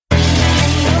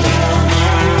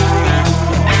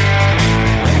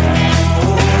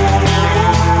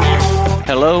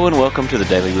Hello and welcome to the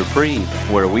Daily Reprieve,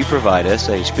 where we provide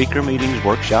SA speaker meetings,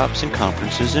 workshops, and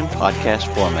conferences in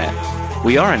podcast format.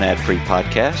 We are an ad-free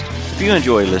podcast. If you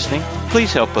enjoy listening,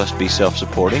 please help us be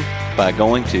self-supporting by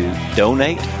going to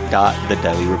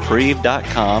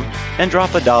donate.thedailyreprieve.com and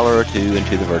drop $1 or $2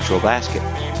 into the virtual basket.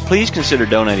 Please consider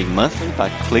donating monthly by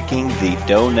clicking the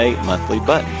Donate Monthly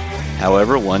button.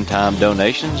 However, one-time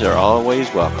donations are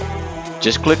always welcome.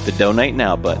 Just click the Donate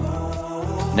Now button.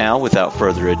 Now, without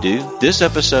further ado, this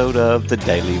episode of the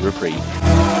Daily Reprieve.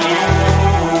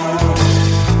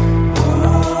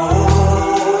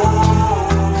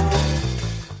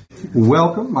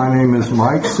 Welcome. My name is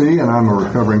Mike C., and I'm a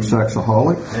recovering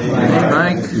sexaholic. Hey,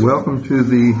 Mike. Welcome to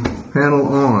the panel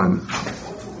on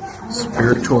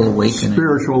Spiritual Awakening.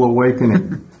 Spiritual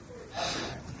Awakening.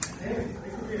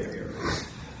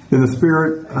 In the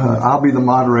spirit, I'll be the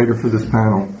moderator for this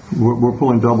panel. We're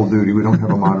pulling double duty. We don't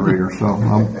have a moderator, so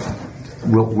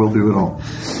we'll do it all.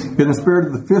 In the spirit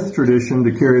of the fifth tradition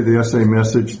to carry the SA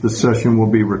message, the session will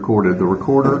be recorded. The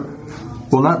recorder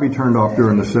will not be turned off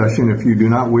during the session. If you do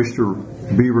not wish to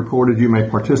be recorded, you may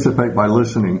participate by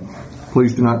listening.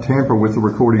 Please do not tamper with the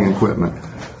recording equipment.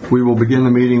 We will begin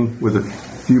the meeting with a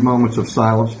few moments of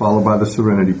silence, followed by the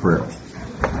Serenity Prayer.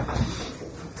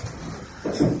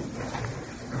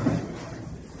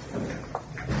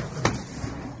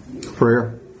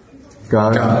 Prayer.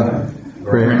 God,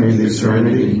 grant me the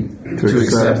serenity to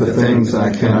accept the things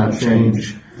I cannot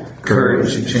change,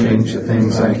 courage to change the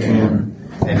things I can,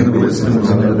 and the wisdom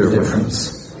to know the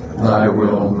difference. Thy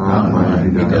will, not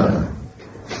mine, be done.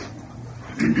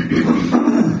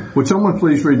 Would someone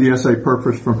please read the essay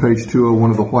purpose from page 201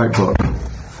 of the White Book?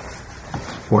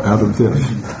 Or out of this? It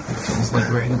feels like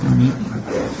regular meeting.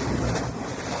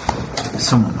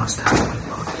 Someone must have it.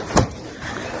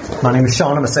 My name is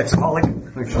Sean. I'm a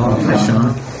sexaholic. Thanks, Sean. Hi,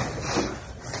 Sean.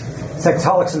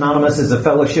 Sexaholics Anonymous is a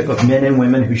fellowship of men and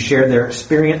women who share their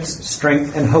experience,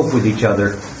 strength, and hope with each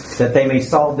other, that they may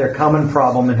solve their common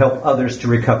problem and help others to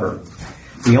recover.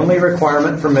 The only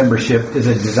requirement for membership is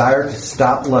a desire to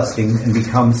stop lusting and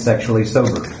become sexually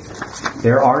sober.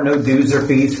 There are no dues or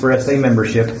fees for SA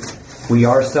membership. We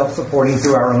are self-supporting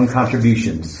through our own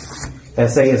contributions.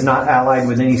 SA is not allied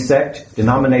with any sect,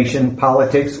 denomination,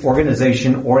 politics,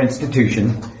 organization, or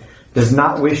institution, does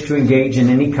not wish to engage in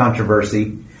any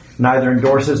controversy, neither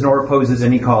endorses nor opposes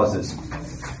any causes.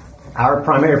 Our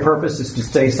primary purpose is to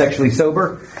stay sexually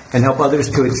sober and help others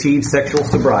to achieve sexual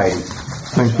sobriety.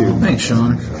 Thank you. Thanks,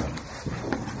 Sean.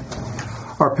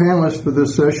 Our panelists for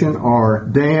this session are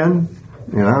Dan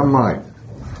and I'm Mike.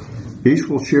 Each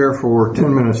will share for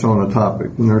 10 minutes on a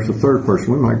topic, and there's a third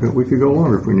person. We could go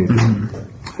longer if we need to.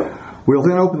 We'll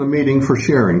then open the meeting for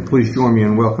sharing. Please join me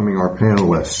in welcoming our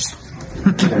panelists.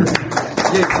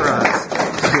 Yay for us.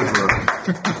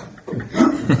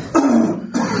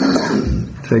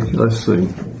 Let's see.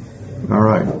 All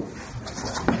right.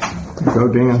 Go,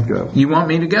 Dan, go. You want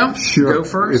me to go? Sure. Go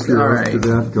first? If you're all up right. to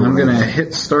that, go I'm going to ahead.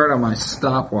 hit start on my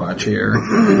stopwatch here.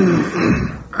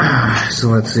 So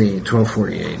let's see,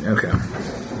 12:48. Okay.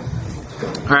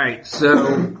 All right.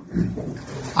 So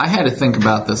I had to think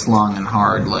about this long and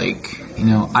hard. Like,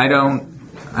 I don't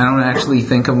actually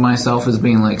think of myself as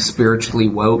being like spiritually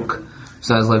woke.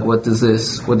 So I was like, what does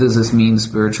this mean,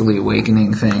 spiritually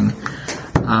awakening thing?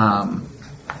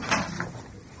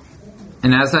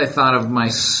 And as I thought of my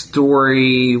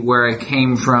story, where I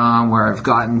came from, where I've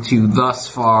gotten to thus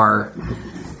far,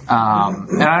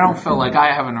 and I don't feel like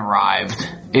I haven't arrived.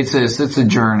 It's a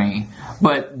journey,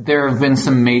 but there have been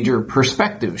some major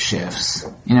perspective shifts,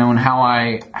 in how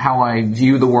I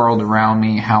view the world around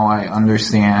me, how I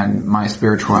understand my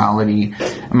spirituality,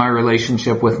 and my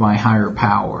relationship with my higher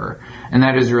power, and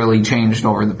that has really changed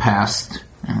over the past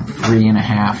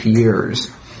 3.5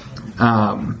 years.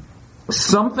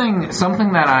 Something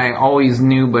that I always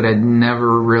knew but had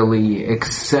never really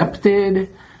accepted,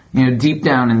 deep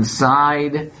down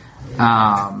inside.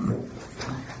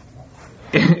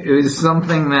 It was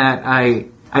something that I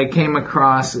came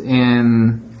across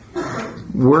in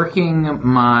working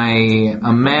my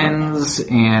amends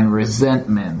and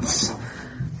resentments.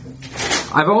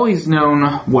 I've always known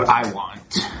what I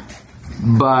want,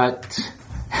 but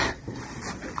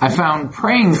I found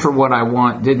praying for what I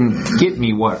want didn't get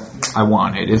me what I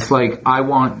wanted. It's like, I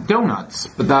want donuts,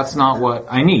 but that's not what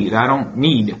I need. I don't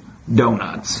need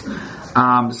donuts.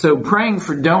 So praying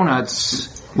for donuts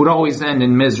would always end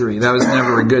in misery. That was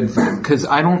never a good thing, because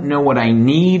I don't know what I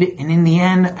need, and in the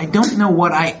end, I don't know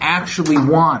what I actually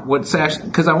want.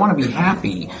 Because I want to be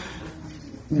happy.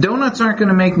 Donuts aren't going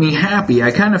to make me happy. I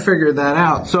kind of figured that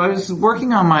out. So I was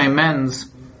working on my amends,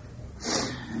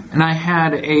 and I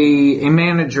had a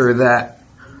manager that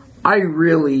I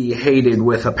really hated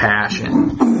with a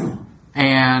passion.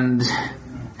 And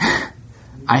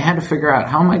I had to figure out,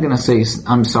 how am I going to say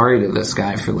I'm sorry to this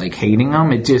guy for, like, hating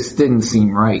him? It just didn't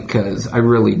seem right, because I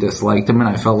really disliked him, and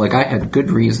I felt like I had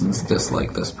good reasons to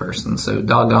dislike this person. So,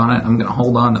 doggone it, I'm going to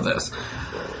hold on to this.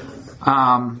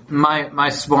 My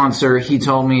sponsor, he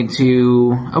told me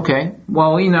to, okay,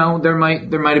 well, you know, there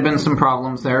might have been some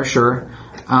problems there, sure.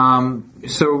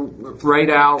 So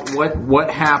write out what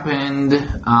happened,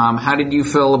 how did you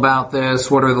feel about this,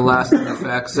 what are the lasting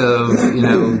effects of, you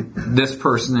know, this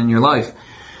person in your life.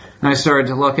 And I started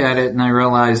to look at it, and I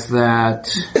realized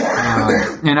that,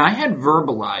 and I had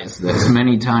verbalized this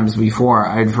many times before.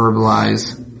 I'd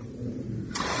verbalized,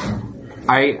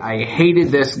 I hated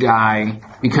this guy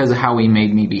because of how he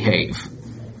made me behave.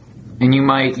 And you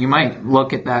might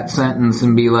look at that sentence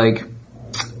and be like,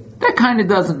 that kind of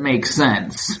doesn't make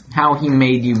sense, how he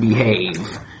made you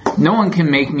behave. No one can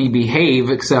make me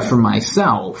behave except for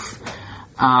myself.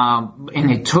 And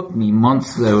it took me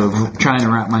months, though, of trying to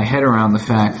wrap my head around the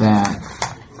fact that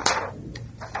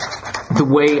the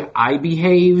way I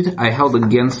behaved, I held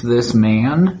against this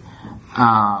man,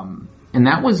 and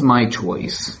that was my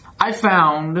choice. I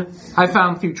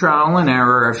found through trial and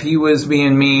error, if he was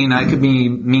being mean, I could be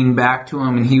mean back to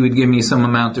him, and he would give me some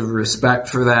amount of respect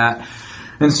for that.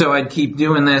 And so I'd keep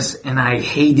doing this, and I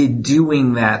hated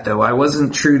doing that, though. I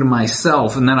wasn't true to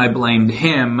myself, and then I blamed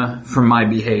him for my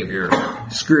behavior.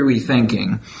 Screwy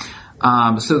thinking.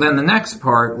 So then the next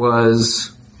part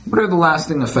was, what are the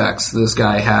lasting effects this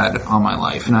guy had on my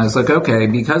life? And I was like, okay,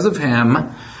 because of him,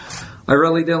 I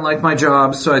really didn't like my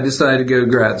job, so I decided to go to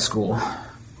grad school.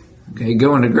 Okay,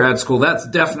 going to grad school, that's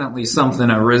definitely something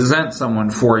to resent someone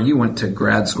for. You went to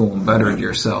grad school and bettered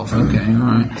yourself. Okay,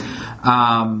 all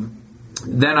right.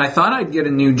 Then I thought I'd get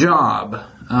a new job.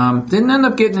 Didn't end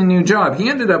up getting a new job. He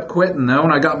ended up quitting, though,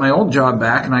 and I got my old job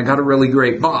back, and I got a really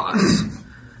great boss.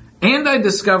 And I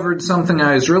discovered something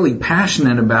I was really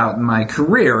passionate about in my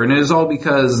career, and it was all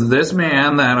because this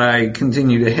man that I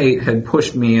continue to hate had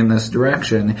pushed me in this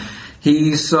direction.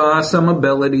 He saw some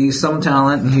ability, some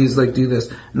talent, and he's like, do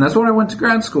this. And that's what I went to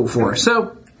grad school for.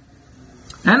 So,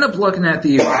 I ended up looking at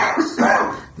the effects.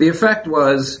 The effect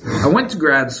was, I went to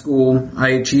grad school, I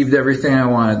achieved everything I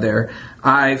wanted there,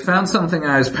 I found something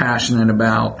I was passionate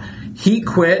about, he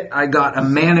quit, I got a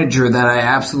manager that I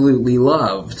absolutely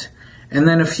loved. And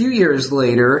then a few years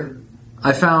later,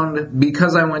 I found,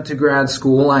 because I went to grad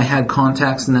school, I had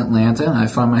contacts in Atlanta, and I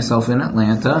found myself in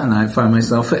Atlanta, and I found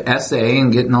myself at SA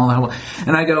and getting all that.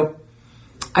 And I go,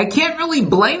 I can't really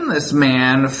blame this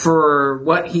man for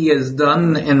what he has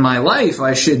done in my life.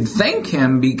 I should thank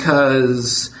him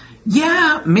because,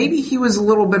 yeah, maybe he was a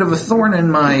little bit of a thorn in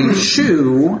my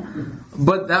shoe,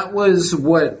 but that was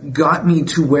what got me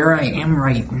to where I am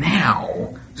right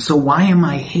now. So why am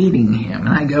I hating him?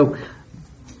 And I go,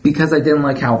 because I didn't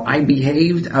like how I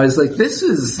behaved. I was like, this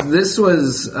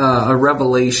was a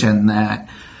revelation that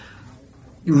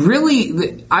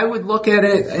really, I would look at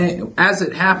it as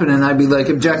it happened, and I'd be like,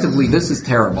 objectively, this is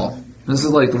terrible. This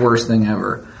is like the worst thing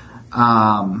ever.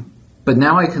 But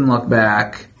now I can look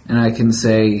back, and I can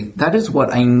say, that is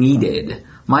what I needed.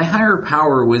 My higher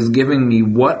power was giving me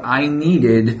what I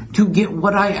needed to get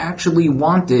what I actually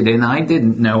wanted, and I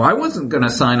didn't know. I wasn't going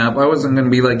to sign up. I wasn't going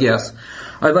to be like, yes,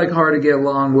 I'd like hard to get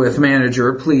along with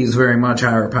manager, please very much,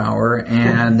 higher power.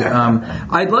 And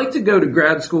I'd like to go to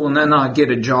grad school and then not get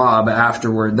a job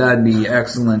afterward. That'd be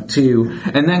excellent too.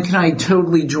 And then can I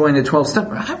totally join a 12-step?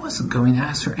 I wasn't going to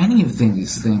ask for any of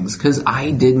these things because I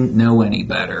didn't know any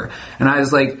better. And I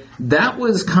was like, that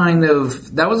was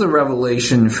a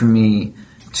revelation for me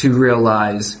to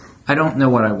realize I don't know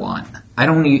what I want. I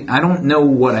don't know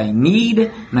what I need,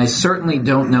 and I certainly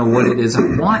don't know what it is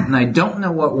I want, and I don't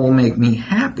know what will make me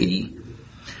happy.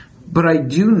 But I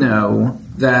do know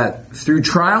that through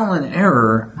trial and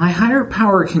error, my higher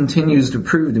power continues to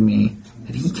prove to me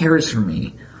that he cares for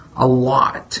me a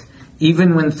lot,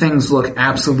 even when things look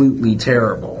absolutely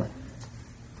terrible.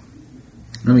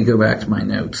 Let me go back to my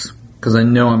notes, because I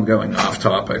know I'm going off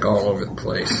topic all over the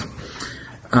place.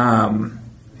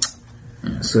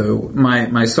 So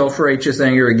my self-righteous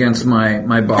anger against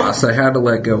my boss, I had to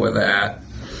let go of that.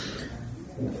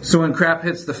 So when crap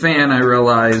hits the fan, I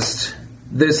realized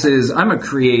I'm a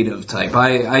creative type.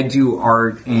 I do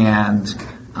art, and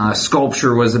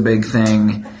sculpture was a big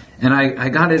thing. And I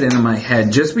got it into my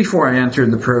head just before I entered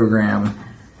the program.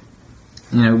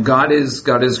 You know, God is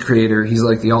creator. He's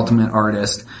like the ultimate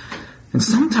artist. And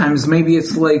sometimes maybe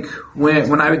it's like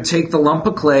when I would take the lump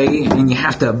of clay and you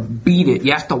have to beat it,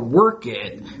 you have to work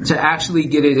it to actually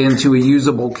get it into a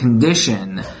usable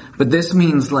condition. But this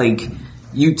means like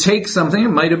you take something, it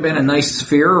might have been a nice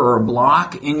sphere or a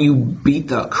block, and you beat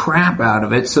the crap out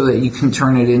of it so that you can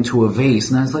turn it into a vase.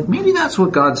 And I was like, maybe that's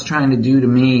what God's trying to do to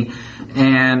me.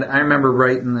 And I remember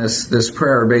writing this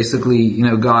prayer, basically,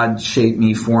 God shape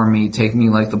me, form me, take me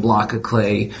like the block of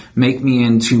clay, make me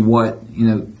into what,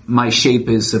 my shape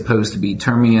is supposed to be,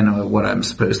 turn me into what I'm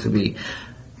supposed to be.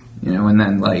 And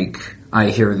then I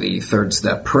hear the third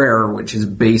step prayer, which is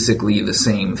basically the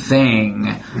same thing,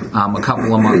 a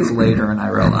couple of months later, and I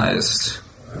realized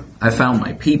I found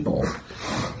my people.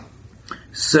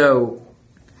 So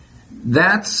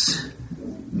that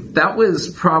was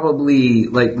probably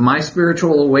my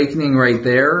spiritual awakening right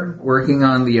there, working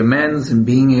on the amends and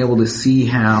being able to see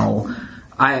how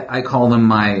I call them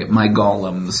my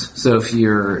golems. So if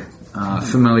you're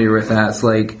familiar with that,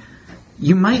 it's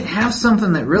you might have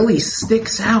something that really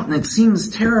sticks out and it seems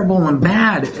terrible and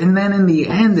bad, and then in the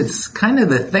end it's kind of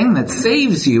the thing that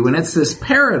saves you, and it's this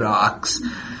paradox.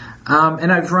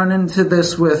 And I've run into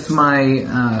this with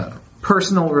my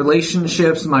personal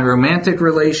relationships, my romantic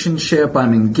relationship.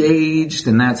 I'm engaged,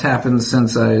 and that's happened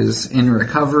since I was in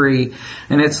recovery.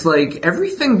 And it's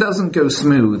everything doesn't go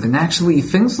smooth, and actually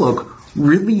things look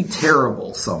really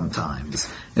terrible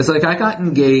sometimes. It's I got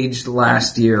engaged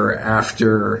last year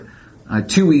after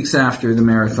 2 weeks after the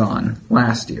marathon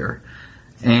last year.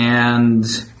 And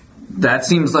that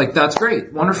seems that's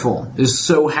great, wonderful, is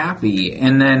so happy.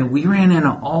 And then we ran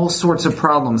into all sorts of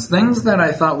problems. Things that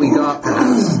I thought we got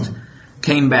past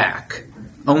came back,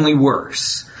 only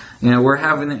worse. We're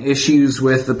having issues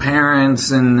with the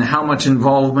parents and how much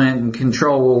involvement and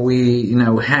control will we,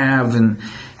 have, and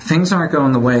things aren't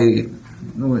going the way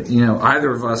either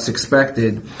of us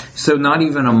expected. So not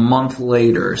even a month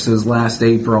later, so it was last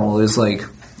April, is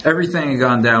everything had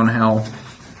gone downhill.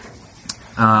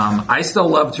 I still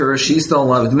loved her, she still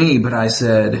loved me, but I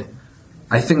said,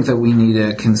 I think that we need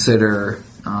to consider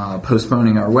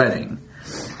postponing our wedding.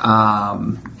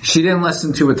 She didn't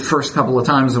listen to it the first couple of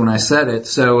times when I said it,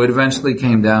 so it eventually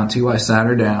came down to I sat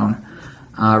her down,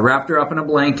 wrapped her up in a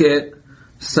blanket,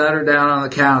 sat her down on the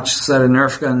couch, set a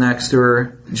Nerf gun next to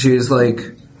her. She was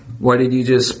like, why did you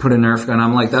just put a Nerf gun?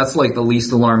 I'm like, that's the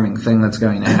least alarming thing that's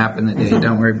going to happen today.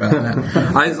 Don't worry about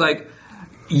that. I was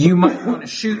you might want to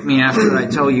shoot me after I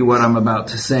tell you what I'm about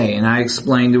to say. And I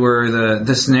explained to her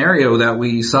the scenario that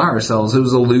we saw ourselves. It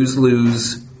was a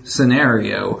lose-lose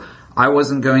scenario. I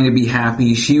wasn't going to be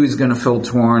happy. She was going to feel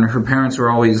torn. Her parents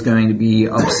were always going to be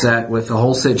upset with the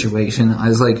whole situation. I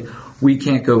was we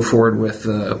can't go forward with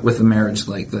a marriage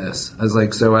like this. I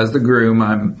was so as the groom,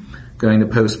 I'm going to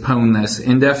postpone this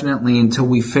indefinitely until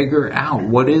we figure out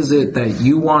what is it that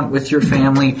you want with your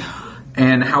family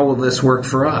and how will this work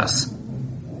for us.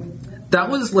 That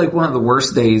was one of the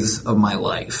worst days of my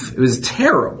life. It was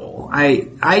terrible.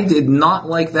 I did not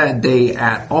like that day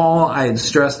at all. I had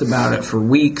stressed about it for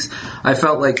weeks. I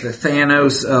felt like the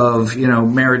Thanos of,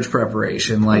 marriage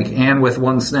preparation. And with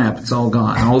one snap, it's all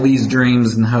gone. All these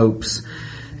dreams and hopes.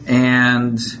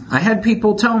 And I had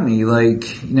people tell me, you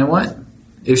know what?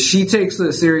 If she takes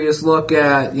a serious look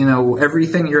at,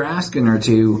 everything you're asking her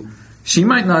to, she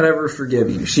might not ever forgive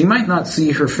you. She might not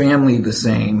see her family the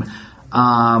same.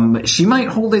 She might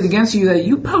hold it against you that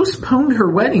you postponed her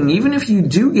wedding, even if you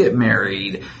do get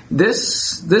married.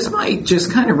 This might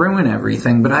just kind of ruin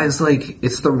everything, but I was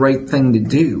it's the right thing to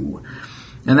do.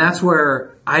 And that's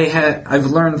where I've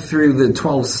learned through the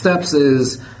 12 steps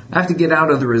is I have to get out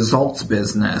of the results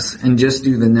business and just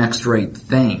do the next right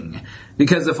thing.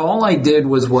 Because if all I did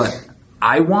was what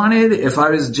I wanted, if I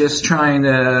was just trying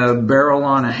to barrel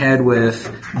on ahead with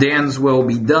Dan's will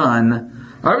be done,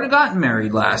 I would have gotten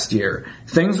married last year.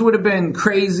 Things would have been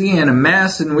crazy and a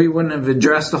mess, and we wouldn't have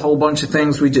addressed a whole bunch of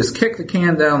things. We just kicked the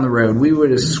can down the road. We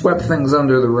would have swept things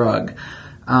under the rug.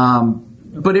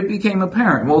 But it became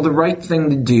apparent, well, the right thing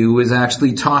to do is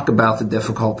actually talk about the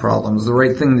difficult problems. The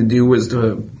right thing to do was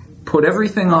to put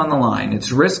everything on the line.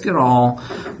 It's risk it all,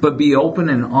 but be open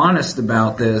and honest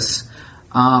about this.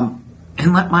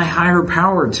 And let my higher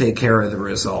power take care of the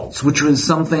results, which was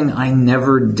something I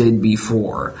never did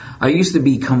before. I used to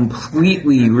be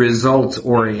completely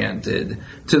results-oriented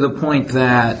to the point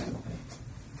that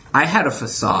I had a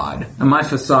facade, and my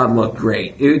facade looked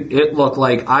great. It looked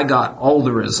like I got all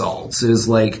the results. It was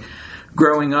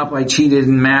growing up, I cheated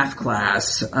in math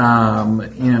class.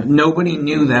 Nobody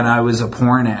knew that I was a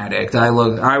porn addict. I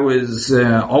was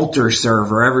an altar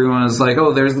server. Everyone was like,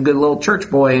 oh, there's the good little church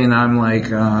boy. And I'm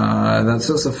that's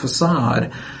just a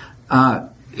facade.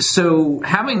 So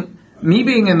me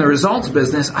being in the results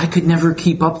business, I could never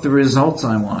keep up the results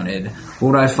I wanted.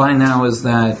 What I find now is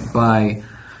that by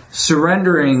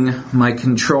surrendering my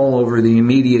control over the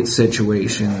immediate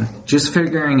situation, just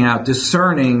figuring out,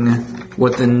 discerning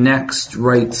what the next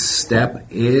right step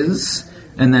is,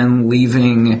 and then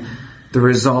leaving the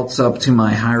results up to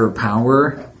my higher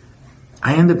power,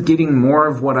 I end up getting more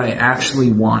of what I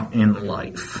actually want in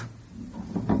life.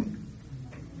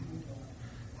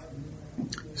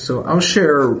 So I'll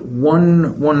share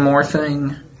one more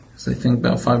thing. So I think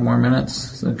about 5 more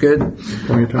minutes. Is that good?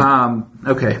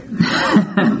 Okay.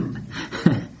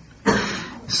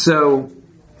 So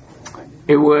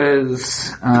it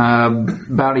was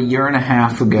about a year and a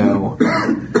half ago.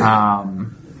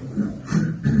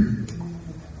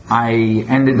 I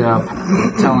ended up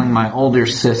telling my older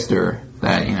sister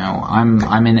that,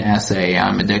 I'm in SA,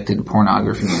 I'm addicted to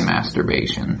pornography and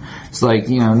masturbation. It's like,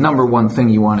 number one thing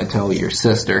you want to tell your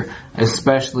sister,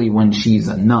 especially when she's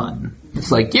a nun. It's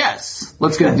like, yes,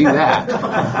 let's go do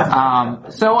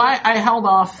that. So I held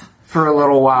off for a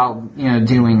little while,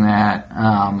 doing that.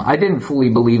 I didn't fully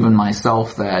believe in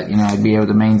myself that, I'd be able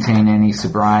to maintain any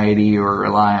sobriety or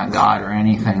rely on God or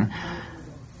anything.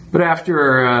 But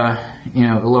after, a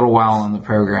little while in the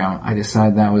program, I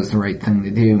decided that was the right thing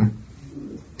to do.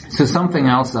 So something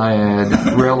else I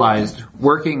had realized,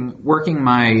 working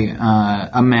my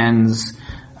amends,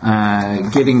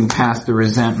 getting past the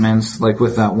resentments, like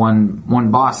with that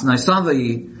one boss, and I saw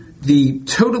the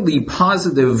totally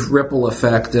positive ripple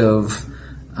effect of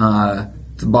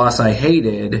the boss I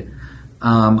hated.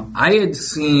 I had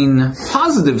seen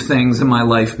positive things in my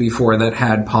life before that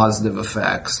had positive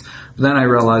effects. But then I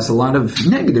realized a lot of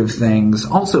negative things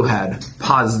also had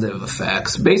positive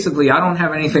effects. Basically, I don't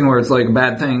have anything where it's like a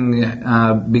bad thing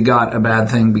begot a bad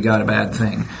thing begot a bad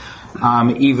thing.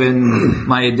 Even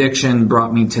my addiction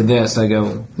brought me to this. I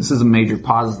go, this is a major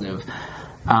positive.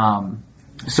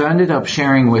 So I ended up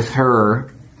sharing with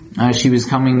her. She was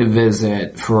coming to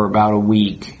visit for about a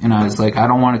week, and I was like, I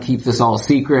don't want to keep this all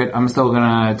secret. I'm still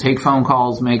going to take phone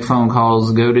calls, make phone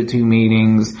calls, go to 2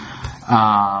 meetings.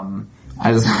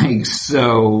 I was like,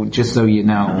 so, just so you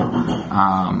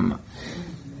know.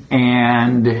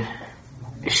 And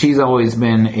she's always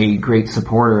been a great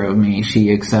supporter of me.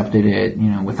 She accepted it,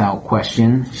 without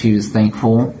question. She was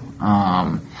thankful.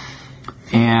 And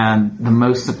the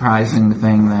most surprising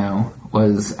thing, though,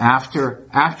 was after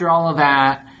all of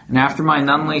that, and after my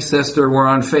nunly sister were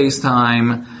on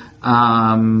FaceTime,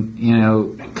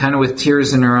 kind of with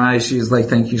tears in her eyes, she's like,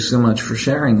 thank you so much for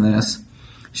sharing this.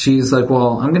 She's like,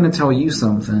 well, I'm going to tell you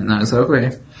something. And I was like,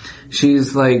 okay.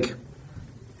 She's like,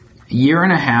 a year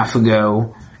and a half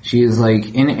ago, she is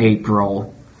like, in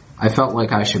April, I felt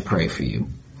like I should pray for you.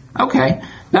 Okay,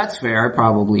 that's fair. I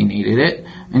probably needed it.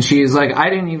 And she is like, I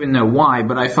didn't even know why,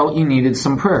 but I felt you needed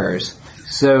some prayers.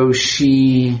 So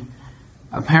she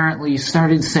apparently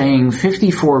started saying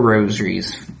 54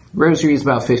 rosaries. Rosary is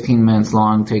about 15 minutes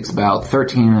long, takes about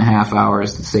 13 and a half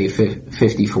hours to say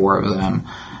 54 of them.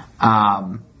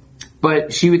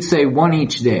 But she would say one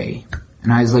each day.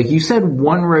 And I was like, you said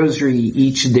one rosary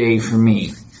each day for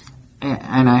me.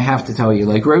 And I have to tell you,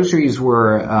 like, rosaries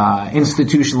were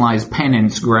institutionalized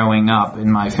penance growing up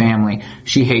in my family.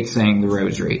 She hates saying the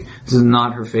rosary. This is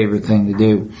not her favorite thing to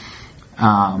do.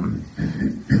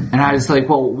 And I was like,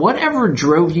 well, whatever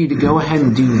drove you to go ahead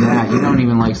and do that? You don't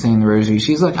even like saying the rosary.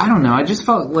 She's like, I don't know. I just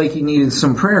felt like you needed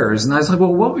some prayers. And I was like,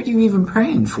 well, what were you even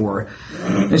praying for?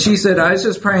 And she said, I was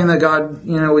just praying that God,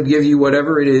 would give you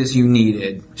whatever it is you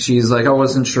needed. She's like, I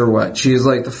wasn't sure what. She's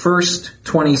like, the first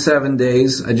 27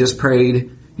 days, I just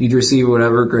prayed you'd receive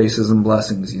whatever graces and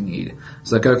blessings you need.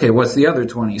 It's like, okay, what's the other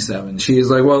 27?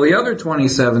 She's like, well, the other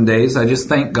 27 days, I just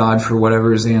thank God for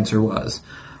whatever his answer was.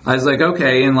 I was like,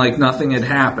 okay, and like nothing had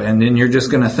happened, and you're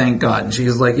just going to thank God. And she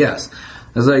was like, yes.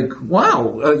 I was like,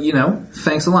 wow,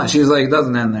 thanks a lot. She was like, it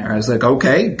doesn't end there. I was like,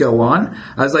 okay, go on.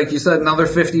 I was like, you said another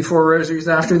 54 rosaries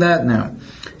after that? No.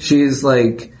 She's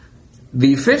like,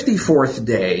 the 54th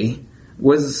day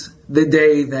was the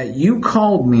day that you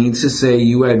called me to say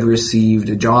you had received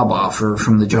a job offer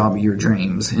from the job of your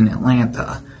dreams in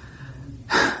Atlanta.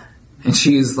 And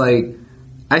she's like,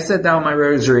 I said down my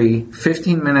rosary,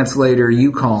 15 minutes later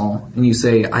you call and you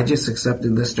say, I just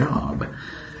accepted this job.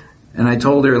 And I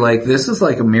told her, like, this is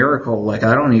like a miracle. Like,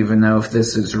 I don't even know if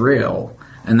this is real.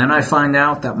 And then I find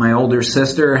out that my older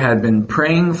sister had been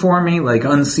praying for me, like,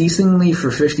 unceasingly for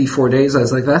 54 days. I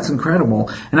was like, that's incredible.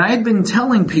 And I had been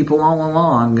telling people all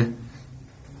along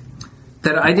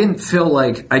that I didn't feel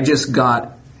like I just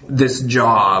got this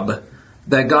job,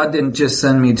 that God didn't just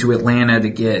send me to Atlanta to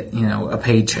get, a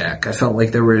paycheck. I felt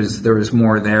like there was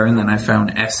more there. And then I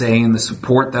found SA and the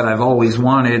support that I've always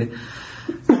wanted.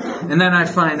 And then I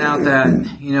find out that,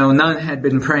 none had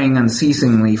been praying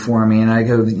unceasingly for me. And I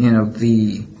go,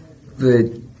 the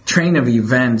the train of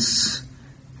events,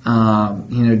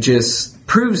 just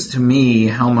proves to me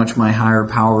how much my higher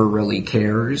power really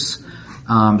cares.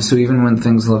 So even when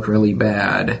things look really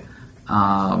bad,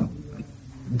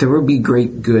 there will be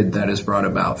great good that is brought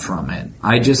about from it.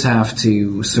 I just have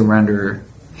to surrender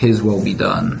His will be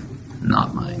done,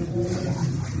 not mine.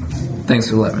 Thanks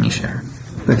for letting me share.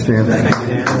 Thanks, Dan. Thank you,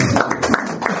 Dan.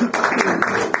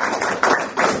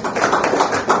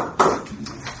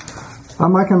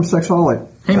 I'm Mike. I'm a sexaholic.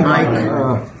 Hey, Mike.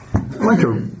 I'd like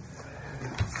to,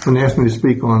 when they asked me to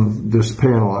speak on this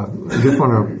panel, I just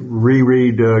want to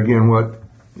reread again what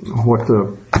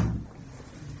the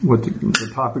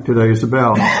topic today is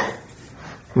about.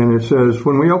 And it says,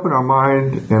 when we open our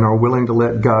mind and are willing to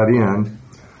let God in,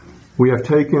 we have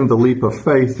taken the leap of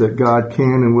faith that God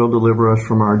can and will deliver us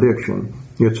from our addiction.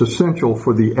 It's essential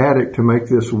for the addict to make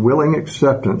this willing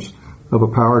acceptance of a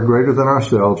power greater than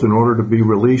ourselves in order to be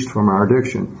released from our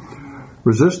addiction.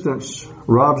 Resistance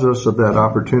robs us of that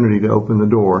opportunity to open the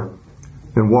door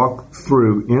and walk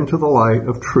through into the light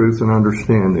of truth and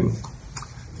understanding.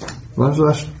 Well, as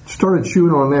I started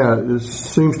chewing on that, it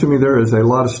seems to me there is a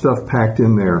lot of stuff packed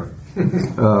in there.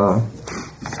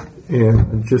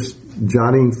 And just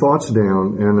jotting thoughts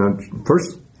down. And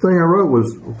first thing I wrote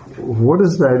was, what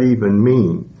does that even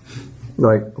mean?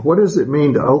 Like, what does it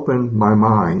mean to open my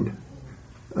mind?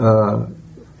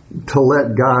 To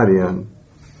let God in?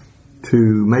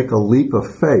 To make a leap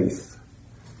of faith?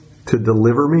 To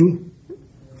deliver me?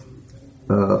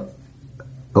 A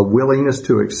willingness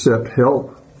to accept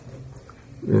help?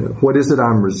 What is it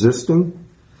I'm resisting?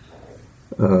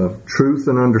 Truth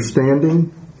and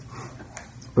understanding?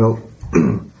 Well,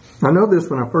 I know this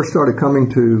when I first started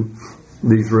coming to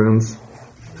these rooms.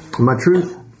 My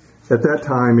truth at that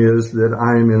time is that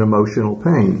I am in emotional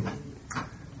pain.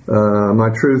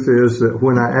 My truth is that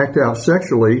when I act out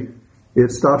sexually,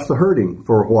 it stops the hurting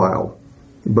for a while.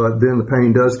 But then the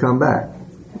pain does come back.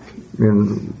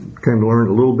 And came to learn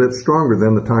a little bit stronger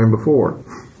than the time before.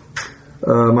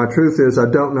 My truth is I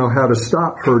don't know how to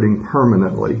stop hurting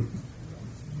permanently.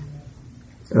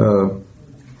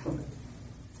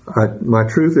 My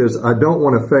truth is I don't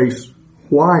want to face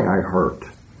why I hurt.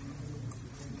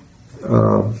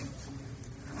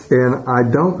 And I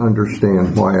don't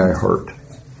understand why I hurt.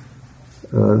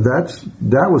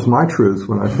 That was my truth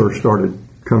when I first started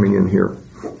coming in here.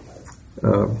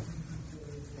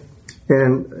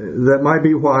 And that might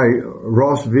be why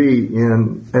Ross V.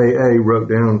 in AA wrote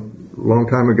down a long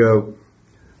time ago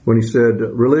when he said,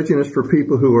 religion is for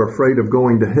people who are afraid of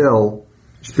going to hell.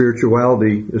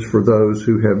 Spirituality is for those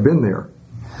who have been there.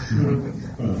 And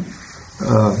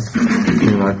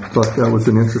I thought that was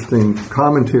an interesting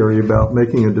commentary about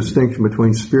making a distinction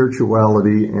between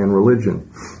spirituality and religion.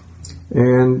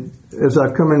 And as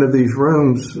I've come into these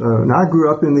rooms, now I grew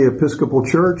up in the Episcopal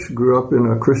Church, grew up in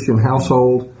a Christian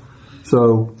household,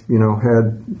 so,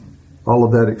 had all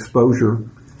of that exposure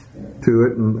to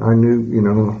it, and I knew,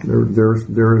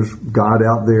 there's God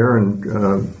out there, and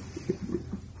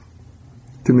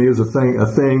to me it was a thing,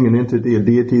 an entity, a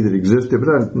deity that existed, but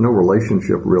I had no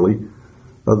relationship really,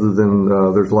 other than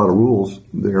there's a lot of rules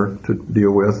there to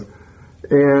deal with.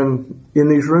 And in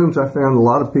these rooms I found a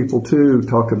lot of people too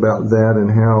talked about that and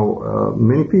how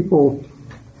many people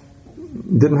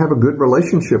didn't have a good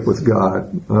relationship with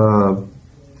God.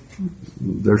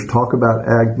 There's talk about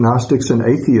agnostics and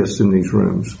atheists in these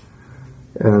rooms.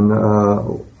 And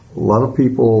a lot of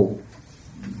people,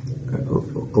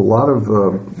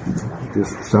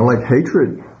 just sound like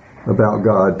hatred about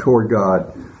God, toward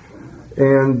God.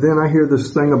 And then I hear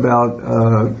this thing about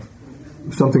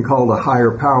something called a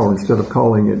higher power instead of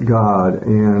calling it God,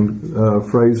 and a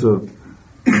phrase of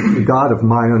the God of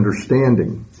my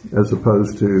understanding as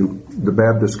opposed to the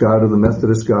Baptist God or the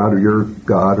Methodist God or your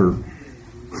God.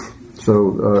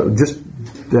 So just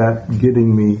that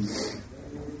getting me,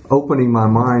 opening my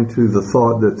mind to the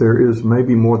thought that there is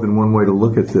maybe more than one way to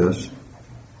look at this.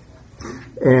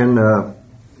 And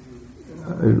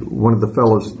one of the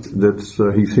fellows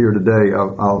he's here today,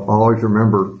 I'll always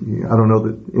remember, I don't know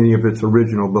that any of it's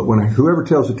original, but whoever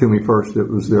tells it to me first, it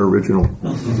was their original.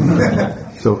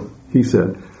 So he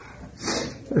said,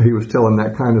 he was telling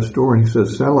that kind of story, and he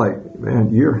says, sound like,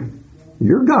 man, your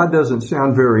God doesn't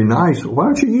sound very nice. Why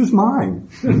don't you use mine?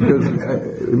 Because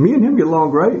me and him get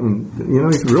along great, and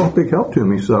he's a real big help to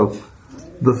me. So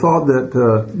the thought that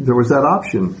there was that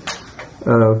option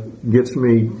gets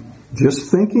me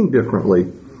just thinking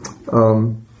differently.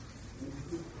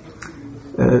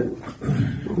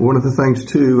 One of the things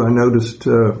too I noticed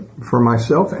for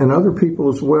myself and other people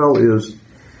as well is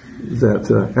that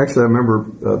actually I remember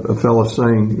a fellow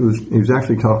saying he was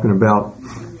actually talking about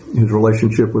his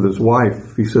relationship with his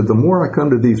wife. He said, the more I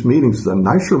come to these meetings, the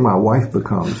nicer my wife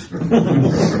becomes.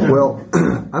 Well,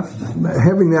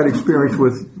 having that experience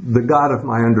with the God of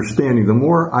my understanding, the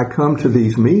more I come to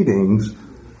these meetings,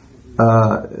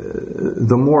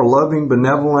 the more loving,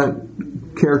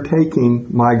 benevolent,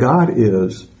 caretaking my God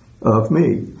is of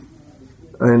me.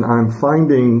 And I'm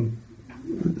finding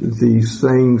these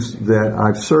things that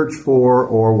I've searched for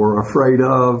or were afraid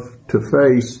of to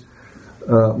face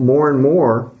more and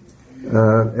more,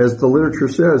 as the literature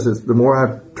says, is the more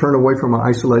I turn away from my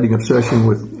isolating obsession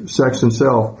with sex and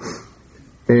self,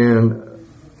 and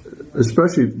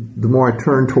especially the more I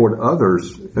turn toward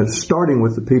others, starting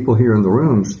with the people here in the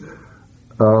rooms,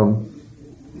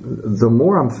 the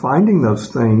more I'm finding those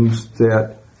things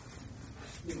that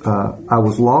I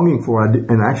was longing for,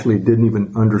 and actually didn't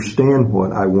even understand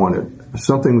what I wanted.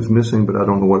 Something was missing, but I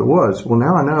don't know what it was. Well,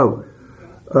 now I know.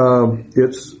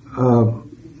 It's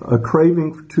a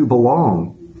craving to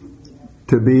belong,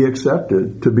 to be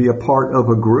accepted, to be a part of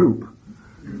a group,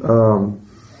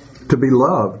 to be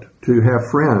loved, to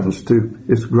have friends.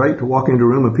 It's great to walk into a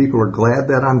room and people are glad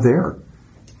that I'm there,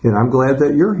 and I'm glad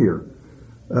that you're here.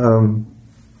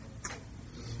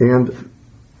 And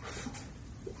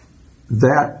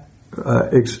that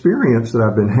experience that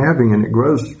I've been having, and it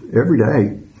grows every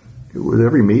day with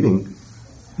every meeting,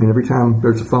 and every time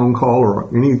there's a phone call or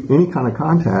any kind of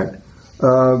contact,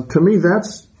 to me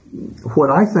that's what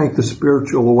I think the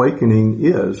spiritual awakening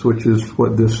is, which is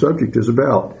what this subject is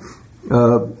about.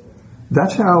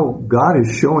 That's how God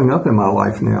is showing up in my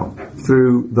life now,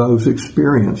 through those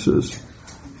experiences.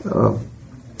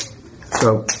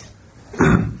 So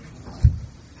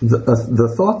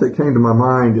the thought that came to my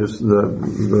mind is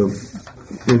the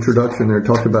introduction there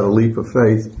talked about a leap of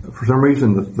faith. For some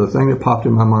reason, the thing that popped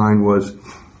in my mind was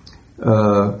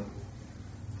the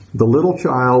little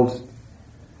child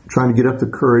trying to get up the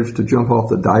courage to jump off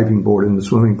the diving board in the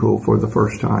swimming pool for the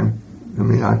first time. I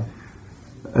mean, I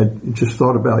just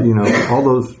thought about, all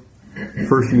those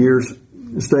first years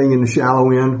staying in the shallow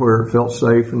end where it felt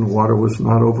safe and the water was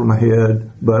not over my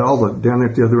head, but down there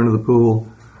at the other end of the pool,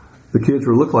 the kids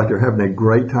looked like they're having a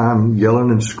great time yelling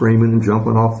and screaming and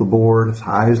jumping off the board as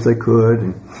high as they could.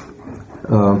 And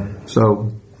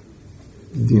so,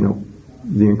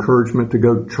 the encouragement to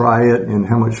go try it and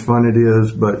how much fun it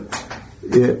is, but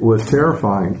it was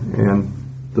terrifying. And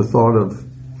the thought of,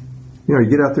 you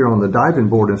get out there on the diving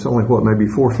board and it's only, maybe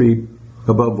 4 feet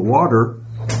above the water,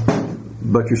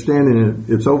 but you're standing in,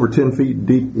 it's over 10 feet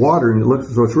deep water, and it looks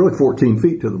as though it's really 14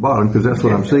 feet to the bottom, because that's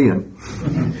what I'm seeing.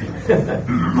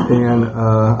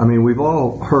 And, we've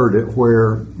all heard it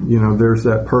where, there's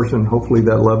that person, hopefully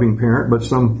that loving parent, but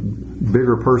some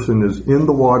bigger person is in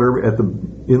the water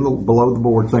below the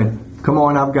board saying, come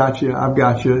on, I've got you,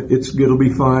 it'll be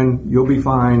fun, you'll be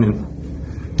fine. And,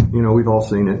 we've all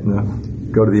seen it.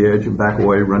 Go to the edge and back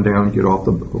away, run down, get off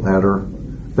the ladder,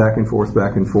 back and forth,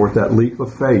 that leap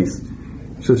of faith.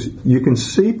 So you can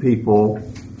see people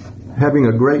having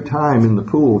a great time in the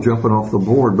pool, jumping off the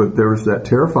board, but there's that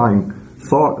terrifying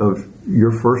thought of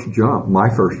your first jump, my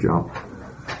first jump.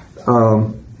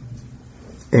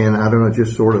 And I don't know, it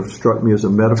just sort of struck me as a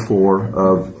metaphor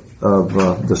of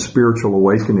the spiritual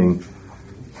awakening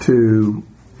to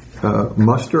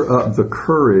muster up the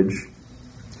courage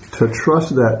to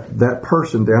trust that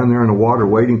person down there in the water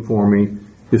waiting for me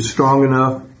is strong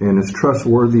enough and is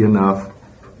trustworthy enough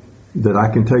that I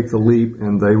can take the leap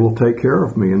and they will take care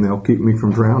of me and they'll keep me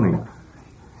from drowning.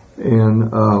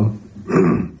 And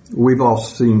we've all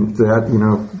seen that,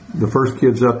 the first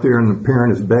kid's up there and the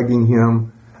parent is begging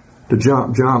him to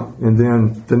jump, and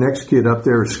then the next kid up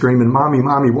there is screaming, Mommy,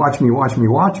 watch me,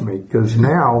 because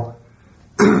now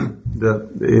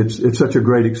it's such a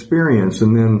great experience.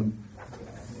 And then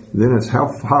it's how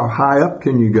high up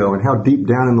can you go and how deep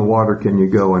down in the water can you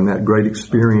go, and that great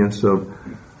experience of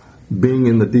being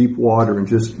in the deep water and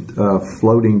just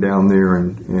floating down there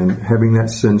and having that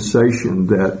sensation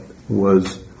that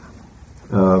was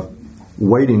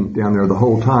waiting down there the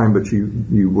whole time, but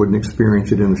you wouldn't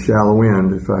experience it in the shallow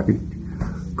end, if I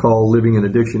could call living in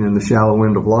addiction in the shallow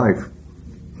end of life.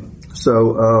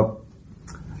 So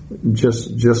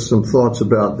just some thoughts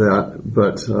about that,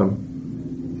 but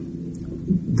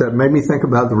that made me think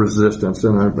about the resistance,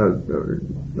 and I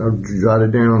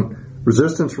jotted down,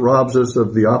 resistance robs us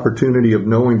of the opportunity of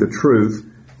knowing the truth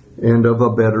and of a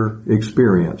better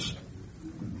experience.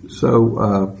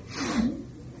 So,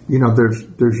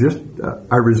 there's just,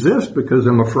 I resist because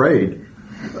I'm afraid.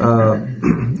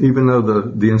 Even though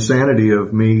the insanity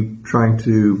of me trying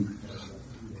to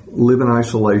live in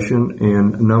isolation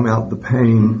and numb out the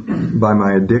pain by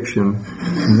my addiction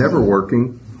never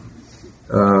working,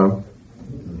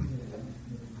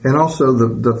 and also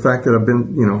the fact that I've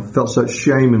been, felt such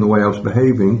shame in the way I was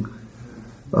behaving,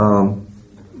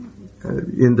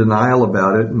 in denial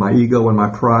about it, my ego and my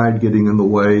pride getting in the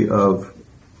way of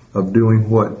doing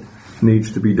what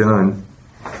needs to be done.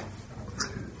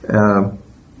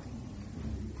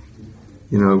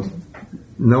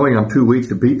 Knowing I'm too weak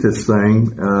to beat this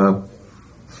thing,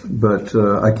 but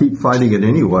I keep fighting it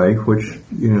anyway, which,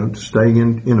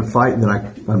 staying in a fight that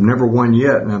I've never won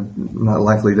yet, and I'm not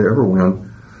likely to ever win.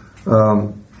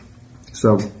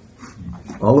 So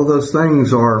all of those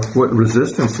things are what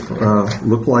resistance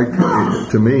look like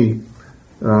to me.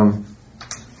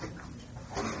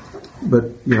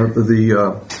 But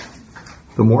the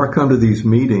more I come to these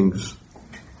meetings,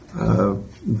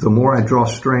 the more I draw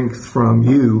strength from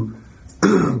you.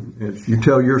 As you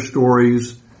tell your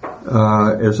stories,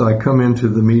 as I come into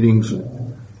the meetings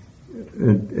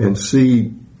and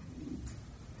see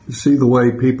the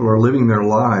way people are living their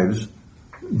lives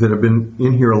that have been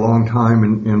in here a long time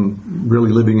and really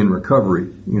living in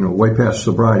recovery, way past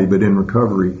sobriety, but in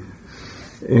recovery.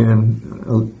 And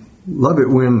I love it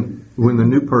when the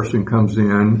new person comes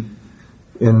in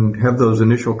and have those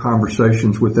initial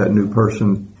conversations with that new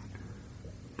person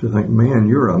to think, man,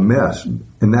 you're a mess.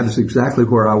 And that is exactly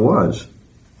where I was.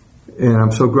 And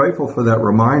I'm so grateful for that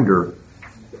reminder,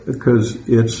 because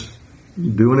it's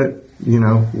doing it,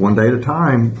 one day at a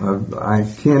time. I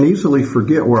can't easily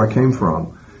forget where I came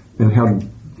from and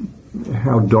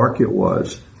how dark it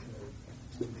was.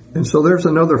 And so there's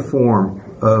another form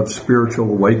of spiritual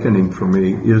awakening for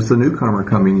me, is the newcomer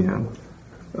coming in.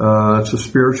 It's a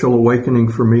spiritual awakening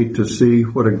for me to see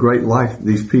what a great life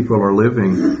these people are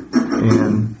living.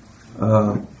 And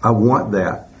I want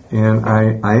that. And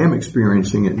I am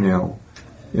experiencing it now.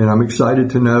 And I'm excited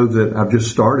to know that I've just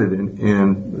started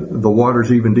and the water's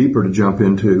even deeper to jump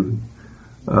into,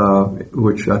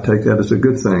 which I take that as a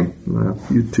good thing,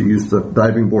 to use the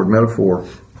diving board metaphor.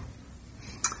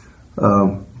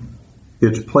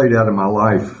 It's played out in my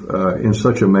life in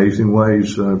such amazing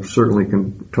ways. I certainly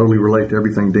can totally relate to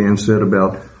everything Dan said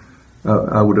about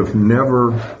I would have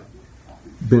never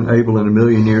been able in a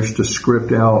million years to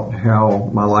script out how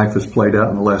my life has played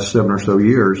out in the last 7 or so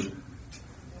years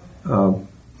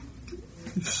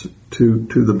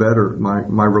to the better.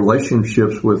 My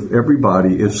relationships with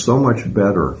everybody is so much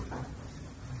better,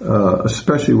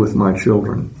 especially with my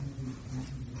children.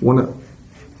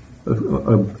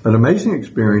 An amazing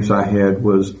experience I had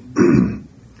was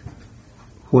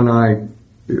when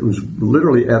it was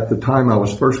literally at the time I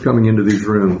was first coming into these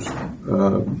rooms,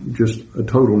 just a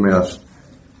total mess.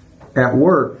 At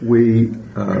work, we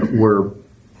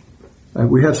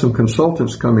had some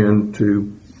consultants come in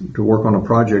to work on a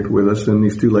project with us, and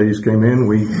these two ladies came in.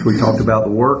 We talked about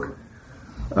the work.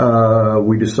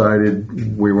 We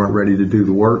decided we weren't ready to do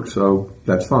the work, so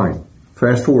that's fine.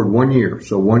 Fast forward 1 year.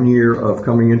 So 1 year of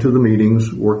coming into the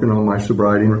meetings, working on my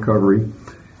sobriety and recovery.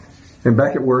 And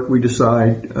back at work, we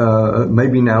decide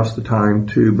maybe now's the time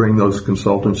to bring those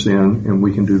consultants in and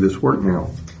we can do this work now.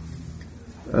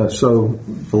 So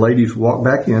the ladies walk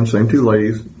back in, same two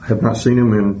ladies, have not seen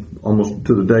them in almost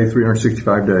to the day,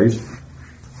 365 days.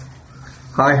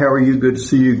 Hi, how are you? Good to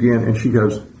see you again. And she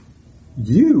goes,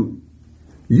 you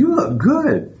look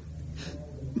good.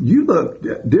 You look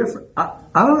different.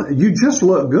 You just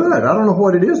look good. I don't know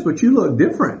what it is, but you look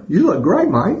different. You look great,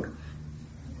 Mike.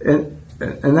 And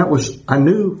that was, I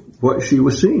knew what she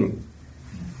was seeing.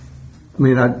 I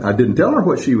mean, I didn't tell her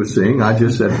what she was seeing. I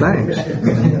just said thanks.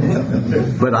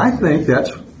 But I think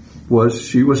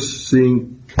she was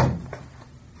seeing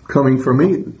coming from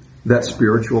me, that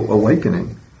spiritual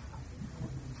awakening.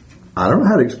 I don't know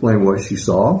how to explain what she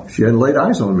saw. She hadn't laid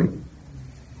eyes on me.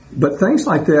 But things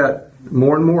like that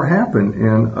more and more happen,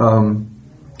 and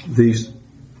these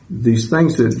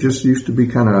things that just used to be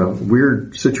kind of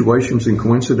weird situations and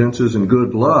coincidences and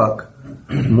good luck,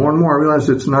 more and more I realize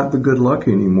it's not the good luck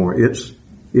anymore. It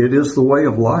is the way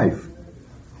of life.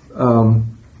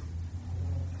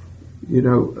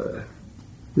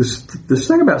 This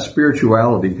thing about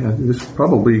spirituality, this is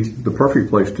probably the perfect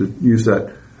place to use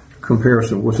that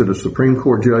comparison. Was it a Supreme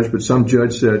Court judge? But some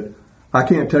judge said, I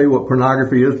can't tell you what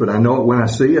pornography is, but I know it when I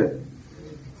see it.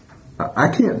 I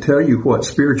can't tell you what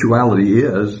spirituality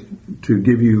is to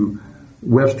give you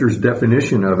Webster's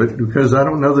definition of it, because I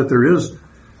don't know that there is.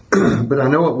 But I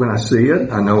know it when I see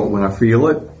it. I know it when I feel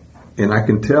it. And I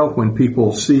can tell when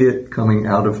people see it coming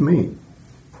out of me.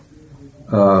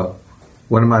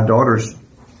 One of my daughters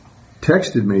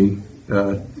texted me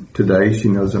today. She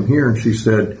knows I'm here. And she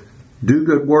said, do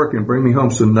good work and bring me home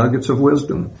some nuggets of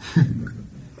wisdom.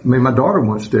 I mean, my daughter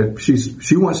wants to,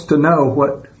 she wants to know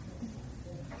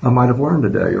I might have learned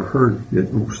today or heard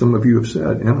that some of you have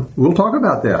said. And we'll talk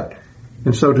about that.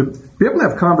 And so to be able to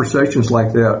have conversations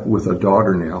like that with a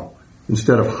daughter now,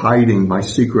 instead of hiding my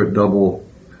secret double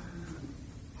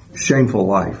shameful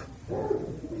life,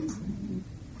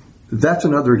 that's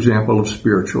another example of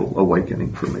spiritual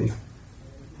awakening for me.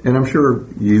 And I'm sure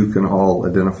you can all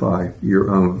identify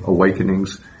your own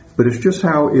awakenings, but it's just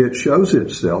how it shows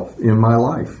itself in my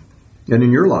life and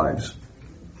in your lives.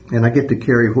 And I get to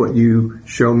carry what you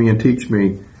show me and teach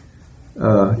me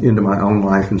into my own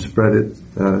life and spread it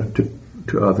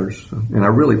to others. And I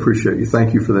really appreciate you.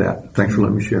 Thank you for that. Thanks for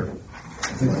letting me share.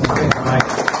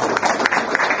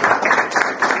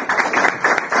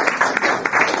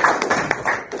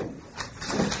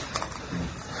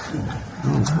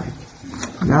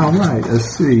 All right.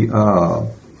 Let's see. We're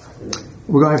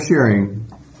going to have sharing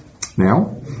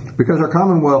now. Because our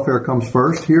common welfare comes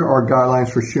first, here are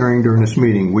guidelines for sharing during this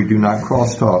meeting. We do not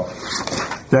crosstalk.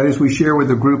 That is, we share with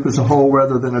the group as a whole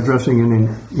rather than addressing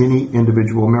any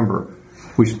individual member.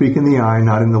 We speak in the I,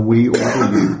 not in the we or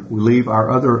the you. We leave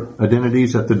our other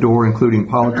identities at the door, including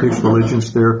politics,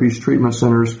 religions, therapies, treatment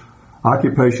centers,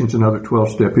 occupations, and other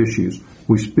 12-step issues.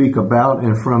 We speak about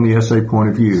and from the SA point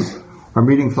of view. Our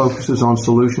meeting focuses on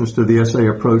solutions to the SA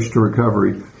approach to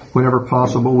recovery. Whenever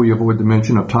possible, we avoid the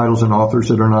mention of titles and authors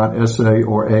that are not SA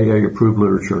or AA approved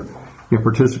literature. In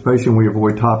participation, we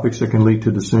avoid topics that can lead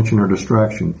to dissension or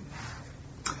distraction.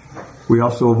 We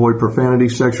also avoid profanity,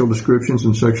 sexual descriptions,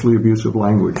 and sexually abusive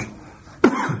language.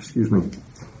 Excuse me.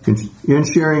 In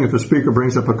sharing, if a speaker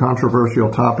brings up a controversial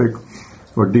topic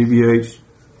or deviates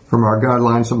from our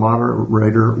guidelines, the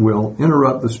moderator will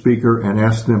interrupt the speaker and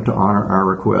ask them to honor our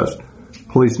request.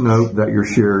 Please note that your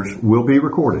shares will be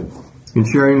recorded. In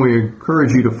sharing, we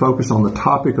encourage you to focus on the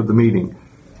topic of the meeting.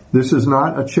 This is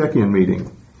not a check-in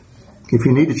meeting. If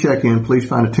you need to check in, please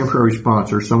find a temporary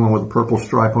sponsor, someone with a purple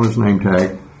stripe on his name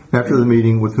tag, after the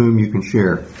meeting with whom you can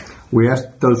share. We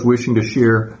ask those wishing to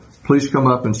share, please come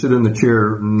up and sit in the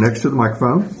chair next to the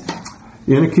microphone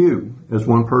in a queue. As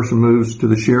one person moves to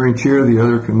the sharing chair, the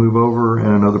other can move over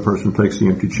and another person takes the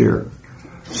empty chair.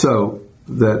 So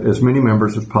that as many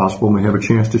members as possible may have a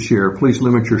chance to share, please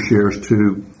limit your shares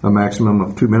to a maximum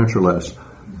of 2 minutes or less.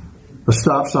 A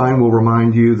stop sign will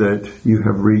remind you that you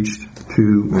have reached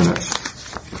 2 minutes.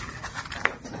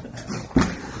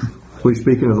 Please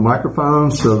speak into the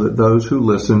microphone so that those who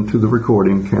listen to the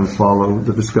recording can follow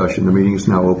the discussion. The meeting is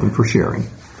now open for sharing.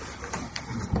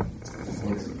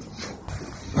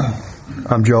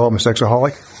 I'm Joe. I'm a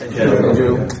sexaholic.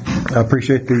 I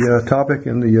appreciate the topic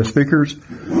and the speakers.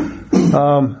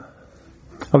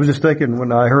 I was just thinking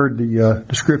when I heard the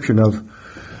description of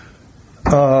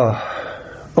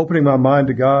opening my mind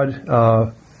to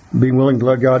God, being willing to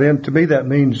let God in. To me, that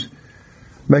means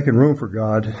making room for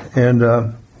God.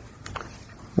 And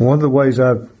one of the ways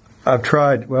I've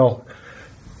tried,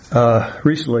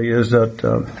 recently is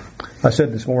that I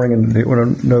said this morning in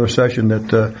another session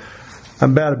that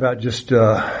I'm bad about just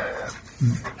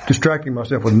distracting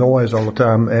myself with noise all the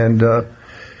time. And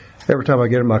every time I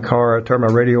get in my car, I turn my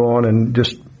radio on and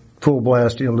just full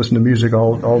blast, listen to music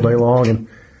all day long.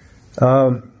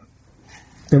 And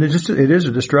it is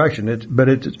a distraction. But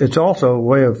it's also a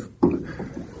way of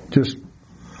just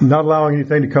not allowing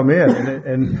anything to come in.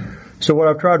 And so what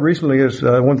I've tried recently is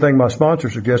one thing my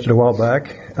sponsor suggested a while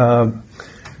back,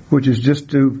 which is just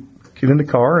to get in the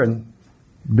car and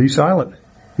be silent.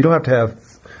 You don't have to have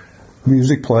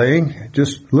music playing.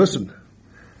 Just listen.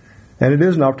 And it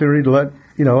is an opportunity to let,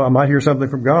 I might hear something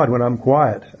from God when I'm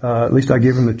quiet. At least I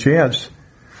give him the chance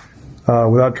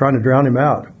without trying to drown him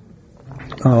out.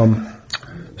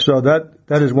 So that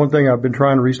is one thing I've been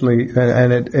trying recently,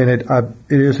 and it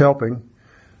is helping.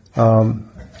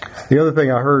 The other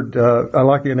thing I heard, I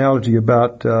like the analogy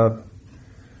about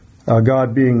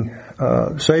God being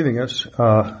saving us.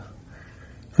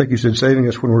 I think you said saving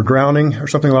us when we're drowning or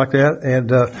something like that.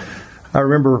 And I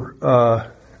remember,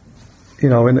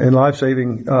 in life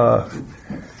saving,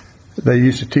 they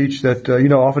used to teach that,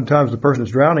 oftentimes the person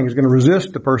that's drowning is going to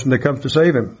resist the person that comes to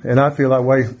save him. And I feel that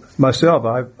way myself.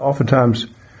 I oftentimes,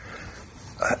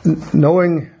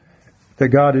 knowing that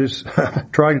God is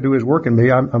trying to do his work in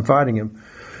me, I'm fighting him.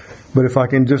 But if I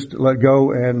can just let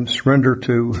go and surrender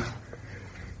to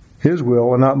his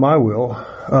will and not my will,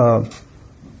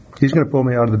 he's going to pull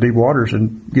me out of the deep waters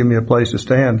and give me a place to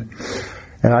stand.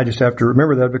 And I just have to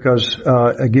remember that because,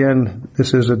 again,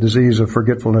 this is a disease of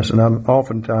forgetfulness, and I'm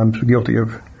oftentimes guilty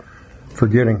of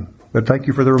forgetting. But thank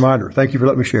you for the reminder. Thank you for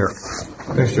letting me share.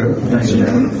 Thanks, Joe.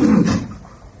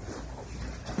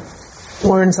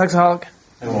 Warren, sexaholic.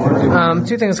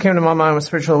 Two things came to my mind with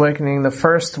spiritual awakening. The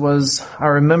first was, I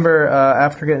remember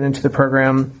after getting into the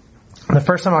program, the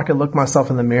first time I could look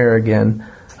myself in the mirror again.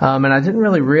 And I didn't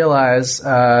really realize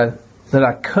that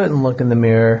I couldn't look in the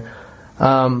mirror.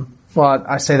 Well,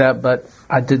 I say that, but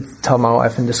I did tell my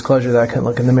wife in disclosure that I couldn't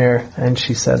look in the mirror, and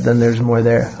she said, then there's more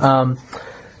there.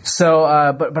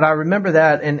 But I remember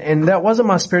that, and that wasn't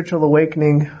my spiritual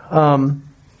awakening,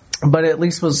 but at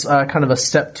least was kind of a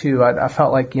step two. I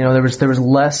felt like, there was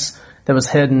less that was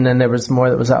hidden, and there was more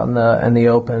that was out in the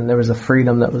open. There was a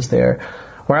freedom that was there.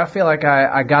 Where I feel like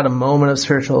I got a moment of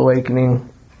spiritual awakening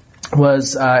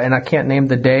was, and I can't name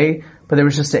the day, but there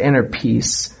was just an inner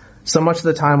peace. So much of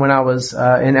the time when I was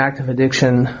in active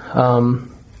addiction,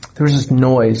 there was just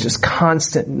noise, just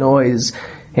constant noise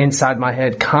inside my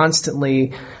head,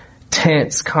 constantly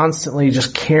tense, constantly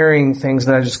just carrying things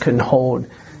that I just couldn't hold.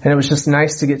 And it was just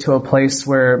nice to get to a place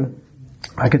where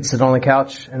I could sit on the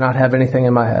couch and not have anything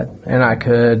in my head. And I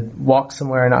could walk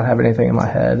somewhere and not have anything in my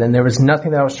head. And there was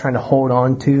nothing that I was trying to hold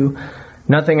on to,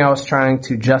 nothing I was trying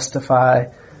to justify,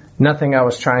 nothing I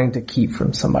was trying to keep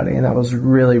from somebody. And that was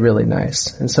really, really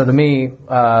nice. And so to me,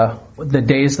 the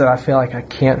days that I feel like I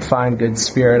can't find good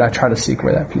spirit, I try to seek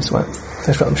where that peace went.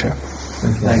 Thanks for letting me share.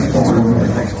 Thank you.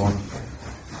 Thanks, Lauren.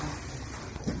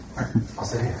 I'll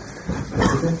sit here.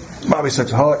 Bobby,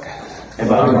 sexaholic. Hey,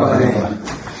 Bobby.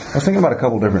 I was thinking about a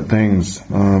couple different things.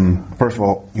 First of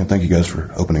all, thank you guys for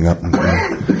opening up.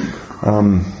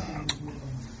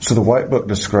 So the White Book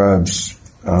describes,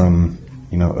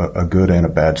 a good and a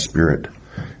bad spirit.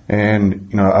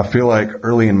 And, I feel like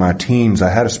early in my teens, I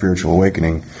had a spiritual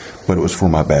awakening, but it was for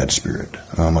my bad spirit.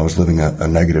 I was living a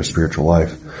negative spiritual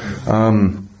life.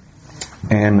 And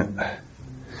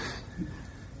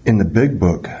in the Big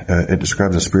Book, it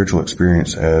describes a spiritual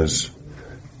experience as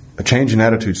a change in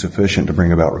attitude sufficient to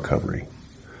bring about recovery.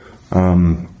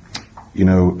 I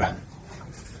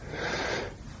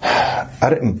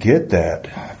didn't get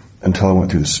that until I went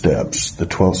through the steps. The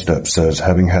 12th step says,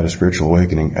 having had a spiritual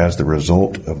awakening as the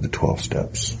result of the 12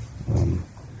 steps.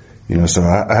 So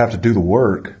I have to do the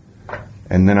work,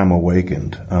 and then I'm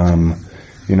awakened. I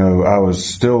was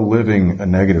still living a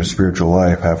negative spiritual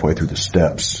life halfway through the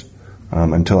steps,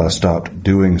 until I stopped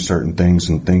doing certain things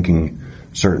and thinking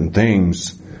certain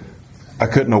things. I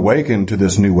couldn't awaken to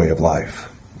this new way of life.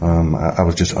 I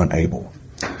was just unable.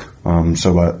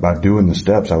 So by doing the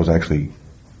steps, I was actually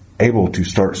able to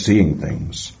start seeing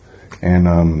things. And,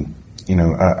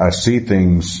 I see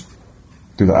things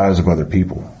through the eyes of other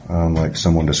people. Like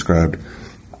someone described,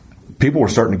 people were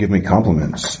starting to give me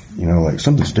compliments, like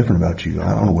something's different about you.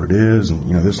 I don't know what it is, and,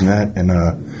 this and that. And,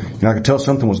 I could tell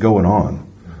something was going on.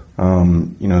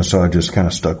 So I just kind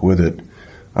of stuck with it.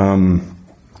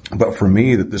 But for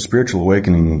me, the spiritual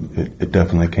awakening, it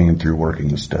definitely came through working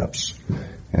the steps.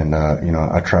 And,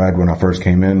 I tried when I first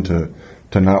came in to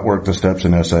not work the steps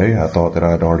in SA. I thought that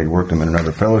I'd already worked them in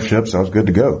another fellowship, so I was good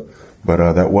to go.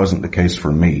 But, that wasn't the case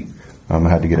for me. I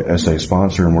had to get an SA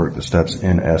sponsor and work the steps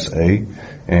in SA.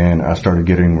 And I started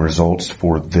getting results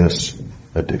for this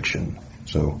addiction.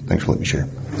 So thanks for letting me share.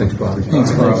 Thanks, Bobby.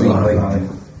 Thanks, Bobby.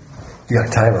 You got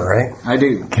a timer, right? I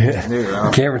do.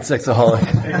 Cameron Sexaholic.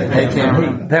 Hey,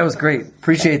 Cameron. That was great.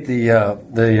 Appreciate the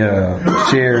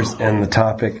shares and the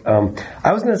topic.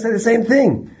 I was going to say the same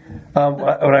thing.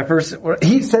 When I first,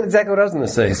 he said exactly what I was going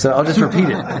to say, so I'll just repeat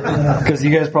it because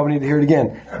you guys probably need to hear it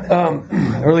again,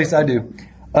 or at least I do.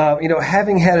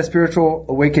 Having had a spiritual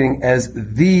awakening as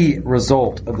the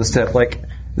result of the step, like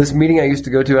this meeting I used to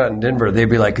go to out in Denver, they'd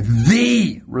be like,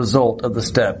 the result of the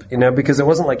step, because it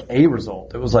wasn't like a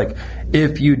result. It was like,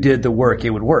 if you did the work, it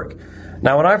would work.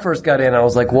 Now, when I first got in, I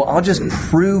was like, well, I'll just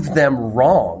prove them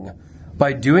wrong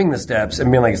by doing the steps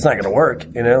and being like, it's not going to work,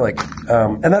 and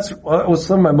that's was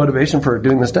some of my motivation for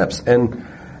doing the steps. And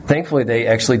thankfully, they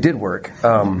actually did work.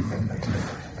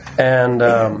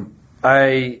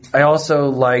 I also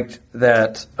liked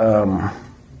that,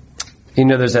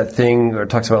 there's that thing where it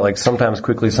talks about like sometimes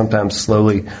quickly, sometimes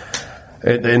slowly.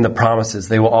 In the promises,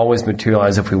 they will always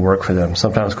materialize if we work for them.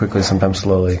 Sometimes quickly, sometimes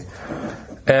slowly.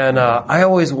 And I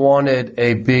always wanted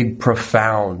a big,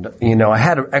 profound. I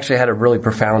had a really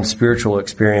profound spiritual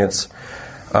experience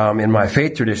in my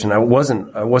faith tradition. I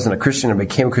wasn't a Christian. I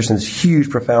became a Christian. This huge,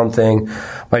 profound thing.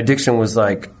 My addiction was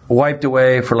like wiped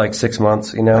away for like 6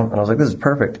 months. And I was like, this is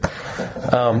perfect.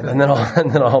 And then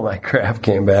all my crap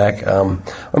came back.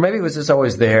 Or maybe it was just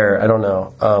always there. I don't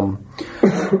know.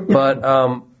 But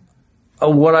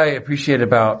what I appreciate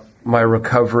about my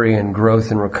recovery and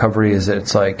growth in recovery is that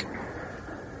it's like,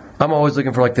 I'm always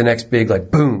looking for like the next big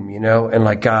like boom, and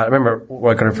like God. I remember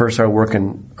like when I first started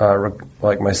working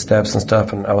like my steps and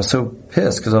stuff, and I was so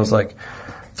pissed because I was like,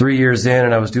 3 years in,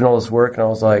 and I was doing all this work, and I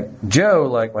was like, Joe,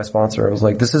 like my sponsor, I was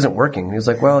like, this isn't working. And he was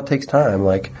like, well, it takes time.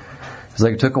 Like, it's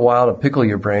like, it took a while to pickle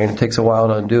your brain. It takes a while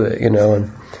to undo it, and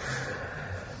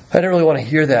I didn't really want to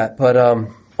hear that, but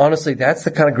honestly, that's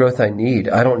the kind of growth I need.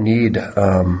 I don't need,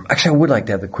 actually I would like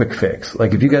to have the quick fix.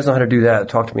 Like, if you guys know how to do that,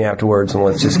 talk to me afterwards and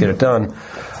let's just get it done.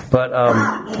 But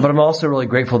I'm also really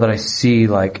grateful that I see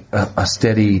like a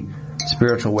steady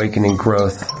spiritual awakening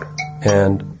growth,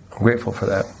 and I'm grateful for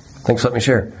that. Thanks for letting me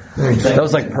share. That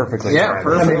was like perfectly. Yeah,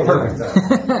 perfect.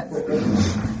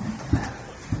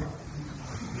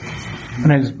 My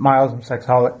name is Miles. I'm a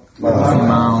sexaholic.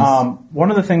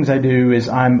 One of the things I do is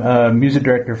I'm a music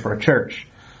director for a church.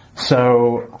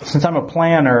 So since I'm a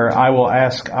planner, I will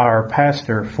ask our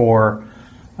pastor for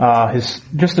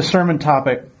just a sermon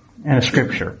topic and a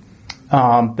scripture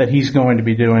that he's going to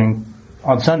be doing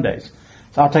on Sundays.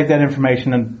 So I'll take that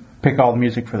information and pick all the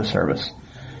music for the service.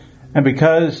 And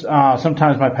because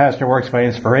sometimes my pastor works by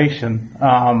inspiration,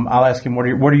 I'll ask him, what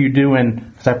are you doing?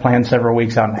 Because I plan several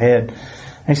weeks out ahead.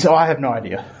 And he said, I have no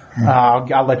idea.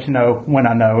 I'll let you know when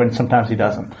I know, and sometimes he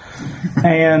doesn't.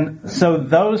 And so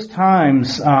those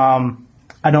times, I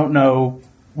don't know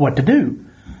what to do.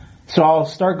 So I'll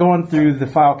start going through the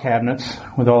file cabinets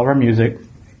with all of our music,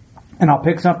 and I'll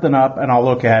pick something up, and I'll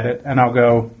look at it, and I'll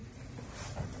go,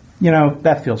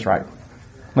 that feels right.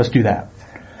 Let's do that.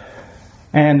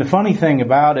 And the funny thing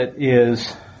about it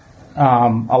is, a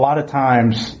lot of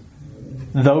times,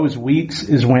 those weeks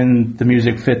is when the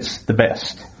music fits the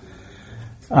best.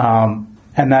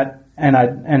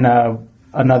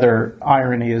 Another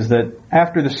irony is that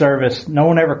after the service, no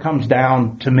one ever comes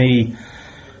down to me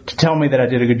to tell me that I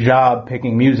did a good job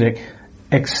picking music,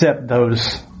 except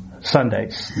those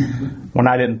Sundays when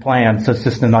I didn't plan. So it's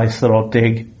just a nice little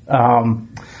dig. And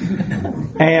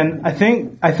I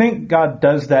think God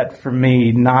does that for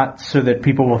me, not so that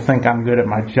people will think I'm good at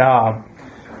my job,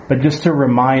 but just to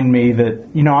remind me that,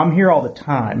 I'm here all the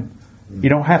time. You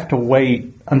don't have to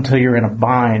wait until you're in a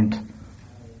bind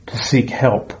to seek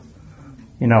help.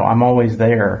 I'm always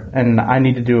there, and I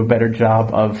need to do a better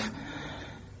job of,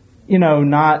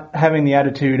 not having the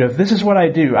attitude of, this is what I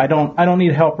do. I don't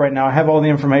need help right now. I have all the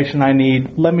information I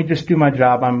need. Let me just do my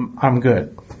job. I'm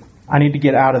good. I need to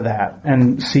get out of that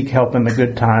and seek help in the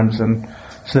good times, and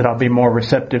so that I'll be more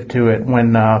receptive to it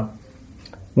when a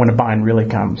bind really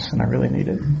comes and I really need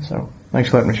it. So thanks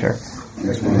for letting me share.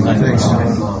 Thanks.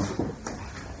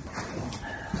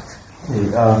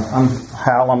 I'm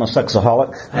Hal. I'm a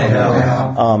sexaholic. Hey,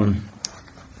 Hal.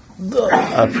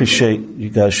 I appreciate you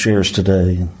guys' shares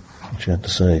today, what you had to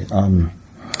say.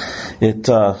 It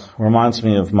reminds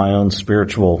me of my own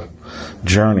spiritual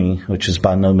journey, which has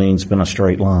by no means been a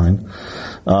straight line.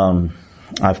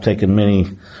 I've taken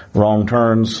many wrong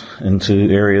turns into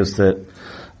areas that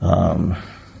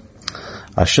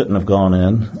I shouldn't have gone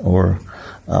in,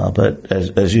 but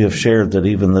as you have shared, that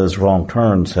even those wrong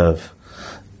turns have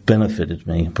benefited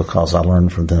me because I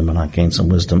learned from them and I gained some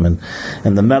wisdom.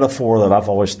 And the metaphor that I've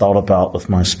always thought about with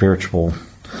my spiritual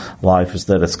life is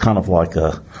that it's kind of like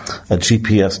a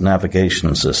GPS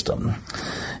navigation system,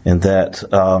 in that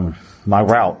my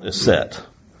route is set,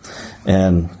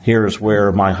 and here's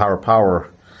where my higher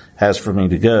power has for me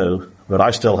to go, but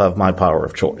I still have my power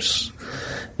of choice.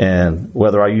 And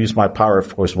whether I use my power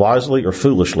of choice wisely or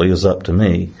foolishly is up to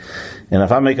me. And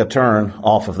if I make a turn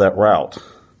off of that route,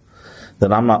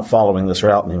 then I'm not following this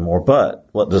route anymore. But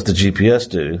what does the GPS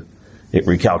do? It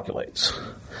recalculates.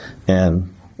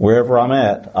 And wherever I'm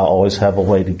at, I always have a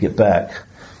way to get back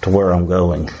to where I'm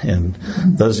going. And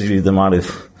those of you that might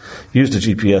have used a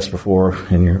GPS before,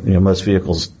 and most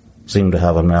vehicles seem to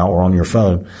have them now, or on your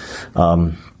phone,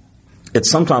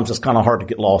 sometimes it's kind of hard to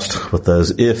get lost with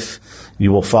those if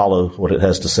you will follow what it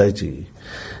has to say to you.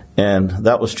 And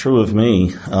that was true of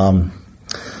me.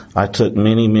 I took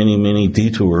many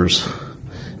detours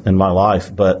in my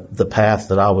life, but the path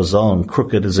that I was on,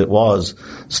 crooked as it was,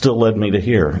 still led me to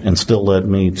here, and still led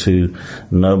me to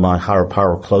know my higher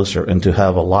power closer, and to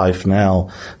have a life now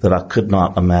that I could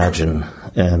not imagine,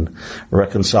 and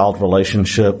reconciled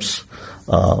relationships,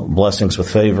 blessings with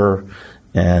favor,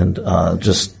 and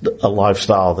just a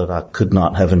lifestyle that I could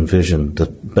not have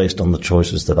envisioned based on the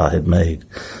choices that I had made.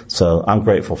 So I'm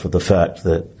grateful for the fact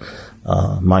that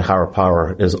my higher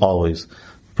power is always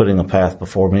putting a path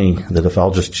before me, that if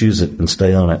I'll just choose it and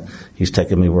stay on it, He's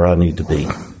taking me where I need to be.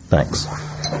 Thanks.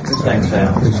 Thanks,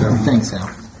 Al. Thanks, Al.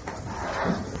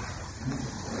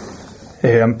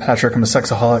 Hey, I'm Patrick. I'm a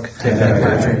sexaholic. Hey,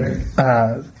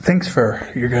 Patrick. Thanks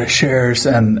for your guys' shares,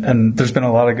 and there's been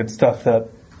a lot of good stuff that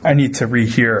I need to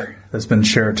rehear that's been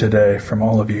shared today from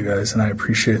all of you guys, and I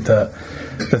appreciate that.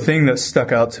 The thing that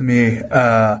stuck out to me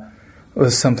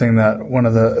was something that one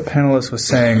of the panelists was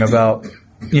saying about,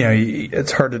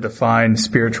 it's hard to define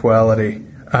spirituality,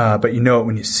 but you know it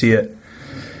when you see it.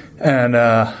 And,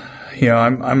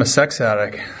 I'm a sex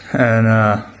addict, and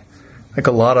like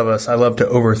a lot of us, I love to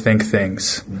overthink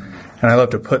things, and I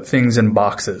love to put things in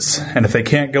boxes. And if they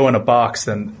can't go in a box,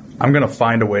 then I'm going to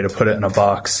find a way to put it in a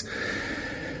box.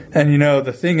 And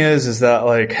the thing is that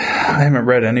like I haven't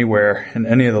read anywhere in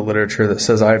any of the literature that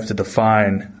says I have to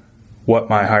define what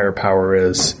my higher power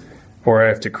is, or I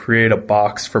have to create a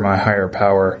box for my higher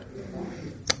power.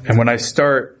 And when I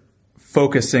start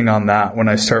focusing on that, when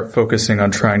I start focusing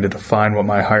on trying to define what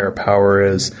my higher power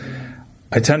is,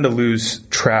 I tend to lose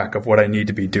track of what I need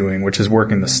to be doing, which is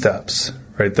working the steps,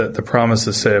 right? The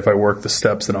promises say if I work the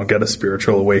steps, then I'll get a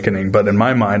spiritual awakening. But in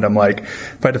my mind, I'm like,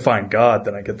 if I define God,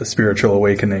 then I get the spiritual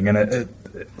awakening. And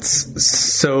it's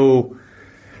so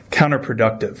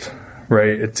counterproductive,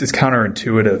 right? It's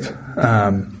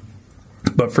counterintuitive.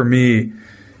 But for me,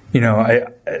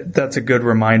 that's a good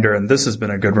reminder, and this has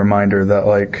been a good reminder that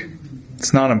like,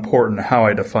 it's not important how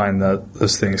I define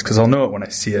those things, because I'll know it when I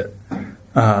see it.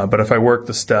 But if I work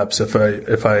the steps, if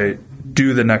I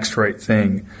do the next right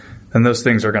thing, then those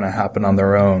things are going to happen on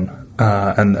their own.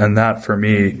 And that for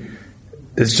me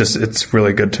is it's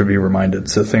really good to be reminded.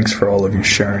 So thanks for all of you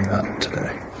sharing that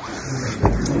today.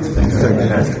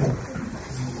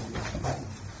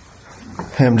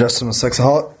 Hey, I'm Justin, a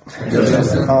sexaholic.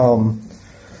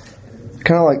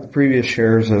 Kind of like the previous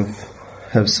sharers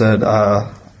have said,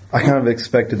 I kind of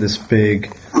expected this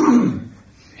big,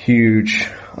 huge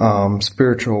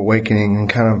spiritual awakening, and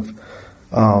kind of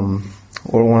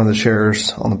what one of the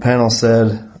sharers on the panel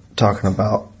said, talking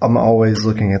about I'm always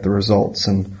looking at the results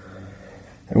and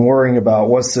worrying about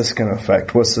what's this going to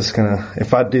affect,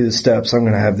 if I do the steps, I'm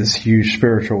going to have this huge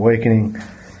spiritual awakening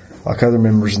like other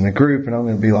members in the group, and I'm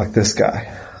going to be like this guy,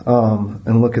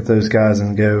 and look at those guys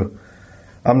and go,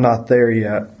 I'm not there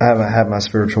yet. I haven't had my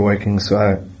spiritual awakening, so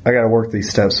I got to work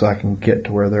these steps so I can get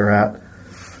to where they're at.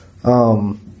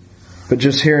 But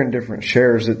just hearing different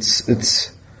shares,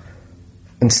 it's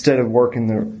instead of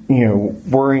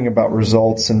worrying about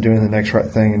results and doing the next right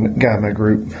thing. And the guy in my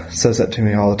group says that to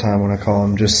me all the time when I call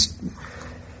him. Just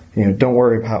don't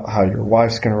worry about how your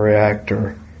wife's going to react,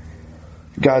 or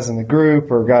guys in the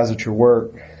group, or guys at your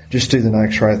work. Just do the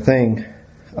next right thing.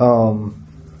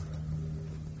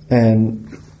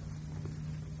 And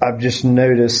I've just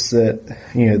noticed that,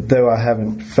 though I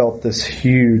haven't felt this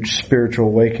huge spiritual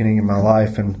awakening in my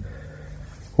life, and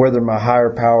whether my higher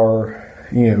power,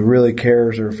 really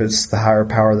cares, or if it's the higher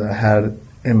power that I had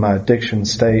in my addiction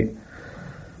state,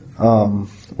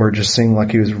 where it just seemed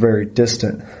like he was very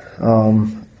distant.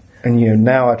 And,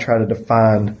 now I try to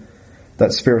define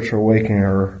that spiritual awakening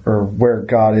or where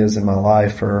God is in my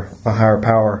life, or my higher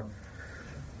power.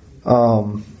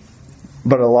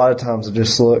 But a lot of times I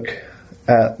just look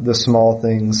at the small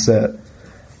things that,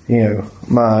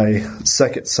 my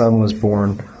second son was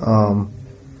born.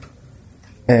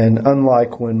 And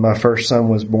unlike when my first son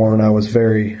was born, I was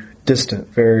very distant,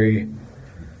 very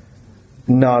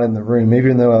not in the room.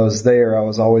 Even though I was there, I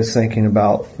was always thinking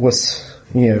about I'm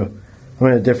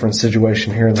in a different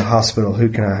situation here in the hospital. Who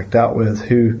can I act out with?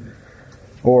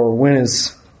 Or when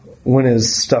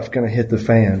is stuff going to hit the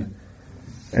fan?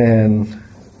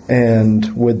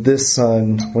 And with this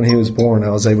son, when he was born, I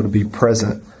was able to be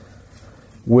present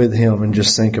with him and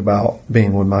just think about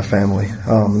being with my family.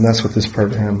 And that's what this prayer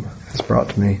to him has brought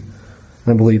to me.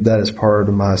 And I believe that is part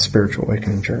of my spiritual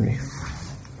awakening journey.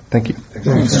 Thank you.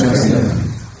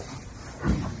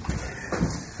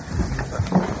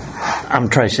 I'm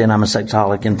Tracy, and I'm a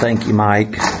sexaholic, and thank you,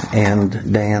 Mike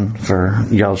and Dan, for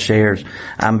y'all's shares.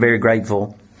 I'm very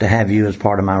grateful to have you as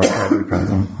part of my recovery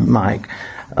program, Mike.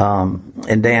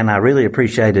 And Dan, I really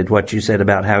appreciated what you said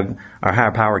about how our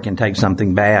higher power can take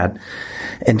something bad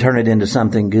and turn it into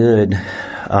something good.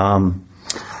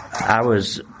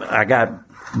 I got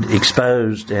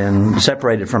exposed and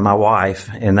separated from my wife,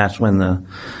 and that's when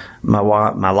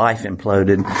my life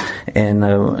imploded. And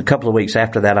a couple of weeks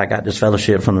after that, I got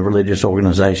disfellowship from the religious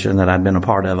organization that I'd been a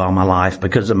part of all my life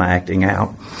because of my acting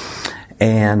out.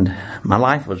 And my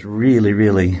life was really,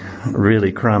 really,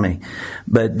 really crummy.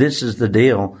 But this is the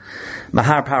deal. My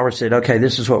higher power said, okay,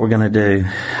 this is what we're going to do.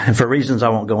 And for reasons I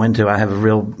won't go into, I have a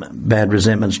real bad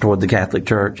resentments toward the Catholic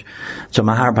Church. So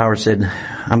my higher power said,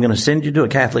 I'm going to send you to a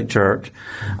Catholic church.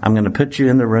 I'm going to put you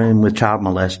in the room with child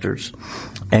molesters.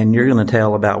 And you're going to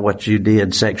tell about what you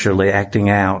did sexually, acting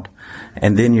out.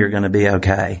 And then you're going to be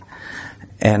okay.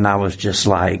 And I was just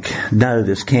like, no,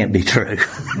 this can't be true.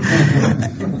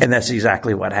 And that's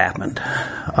exactly what happened.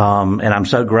 And I'm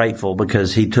so grateful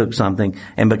because he took something,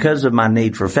 and because of my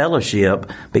need for fellowship,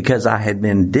 because I had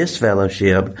been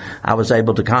disfellowshipped, I was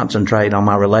able to concentrate on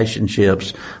my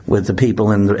relationships with the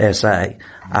people in the SA.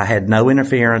 I had no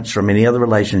interference from any other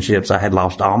relationships. I had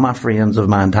lost all my friends of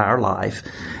my entire life,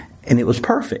 and it was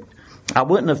perfect. I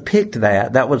wouldn't have picked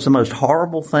that. That was the most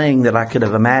horrible thing that I could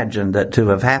have imagined that to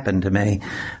have happened to me.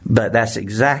 But that's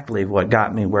exactly what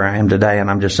got me where I am today. And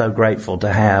I'm just so grateful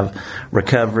to have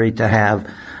recovery, to have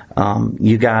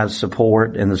you guys'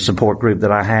 support and the support group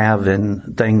that I have.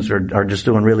 And things are just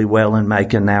doing really well in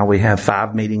Macon now. We have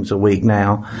 5 meetings a week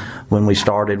now. When we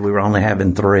started, we were only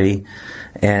having 3.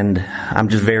 And I'm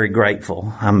just very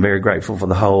grateful. I'm very grateful for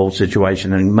the whole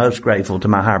situation, and most grateful to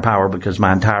my higher power because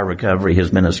my entire recovery has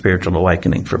been a spiritual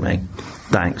awakening for me.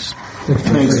 Thanks.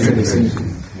 Thanks, Tracy.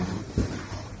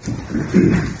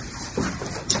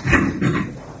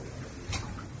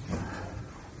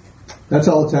 That's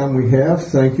all the time we have.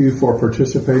 Thank you for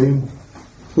participating.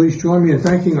 Please join me in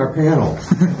thanking our panel.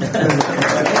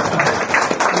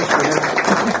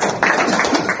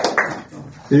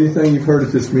 Anything you've heard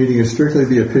at this meeting is strictly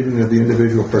the opinion of the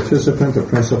individual participant. The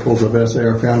principles of SA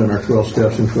are found in our 12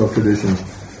 steps and 12 traditions.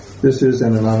 This is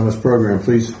an anonymous program.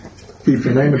 Please keep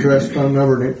the name, address, phone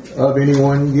number of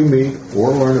anyone you meet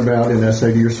or learn about in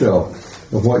SA to yourself.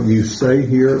 Of what you say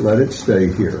here, let it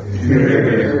stay here.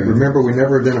 Remember, we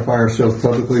never identify ourselves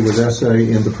publicly with SA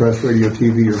in the press, radio,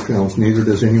 TV, or films. Neither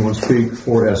does anyone speak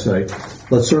for SA.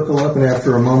 Let's circle up, and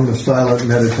after a moment of silent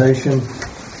meditation,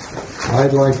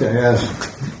 I'd like to ask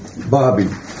Bobby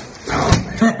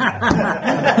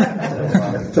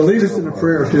to lead us in a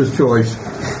prayer of his choice.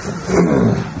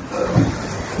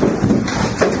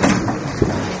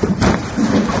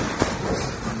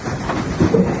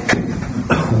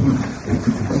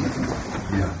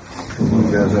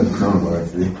 You guys have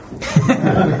coronavirus, do you?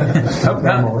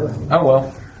 Oh well.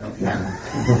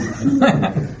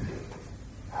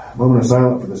 Moment of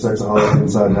silence for the sexaholic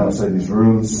inside and outside these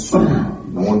rooms,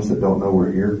 the ones that don't know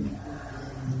we're here.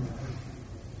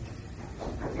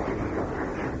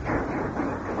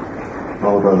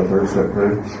 Followed by the third step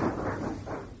prayer.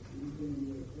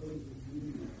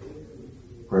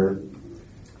 Prayer.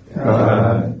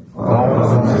 God,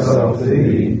 offer myself to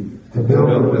thee, to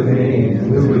build with me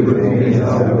and move with me as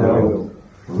I will.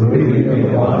 Relieve me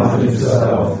of bondage to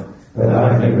self, that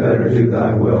I may better do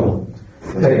thy will.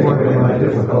 Take away my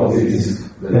difficulties,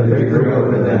 that victory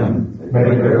over them may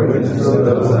bear witness to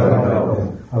those I help,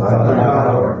 of thy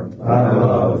power, thy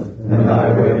love, and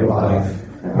thy way of life.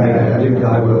 May I do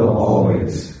thy will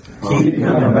always. Keep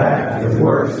coming back. If it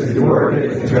works, if you work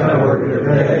it, if you're going to work it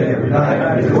every day, every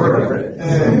night, if you work it.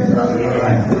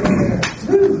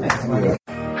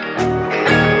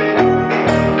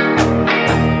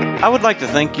 I would like to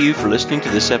thank you for listening to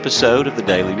this episode of the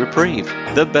Daily Reprieve,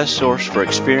 the best source for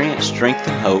experience, strength,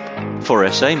 and hope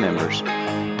for SA members.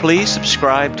 Please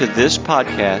subscribe to this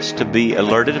podcast to be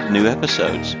alerted of new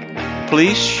episodes.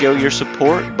 Please show your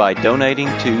support by donating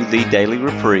to the Daily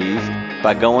Reprieve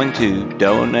by going to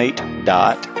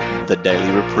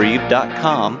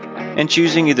donate.thedailyreprieve.com and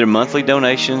choosing either monthly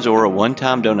donations or a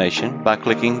one-time donation by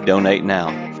clicking Donate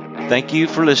Now. Thank you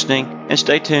for listening, and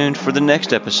stay tuned for the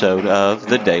next episode of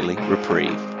The Daily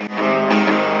Reprieve.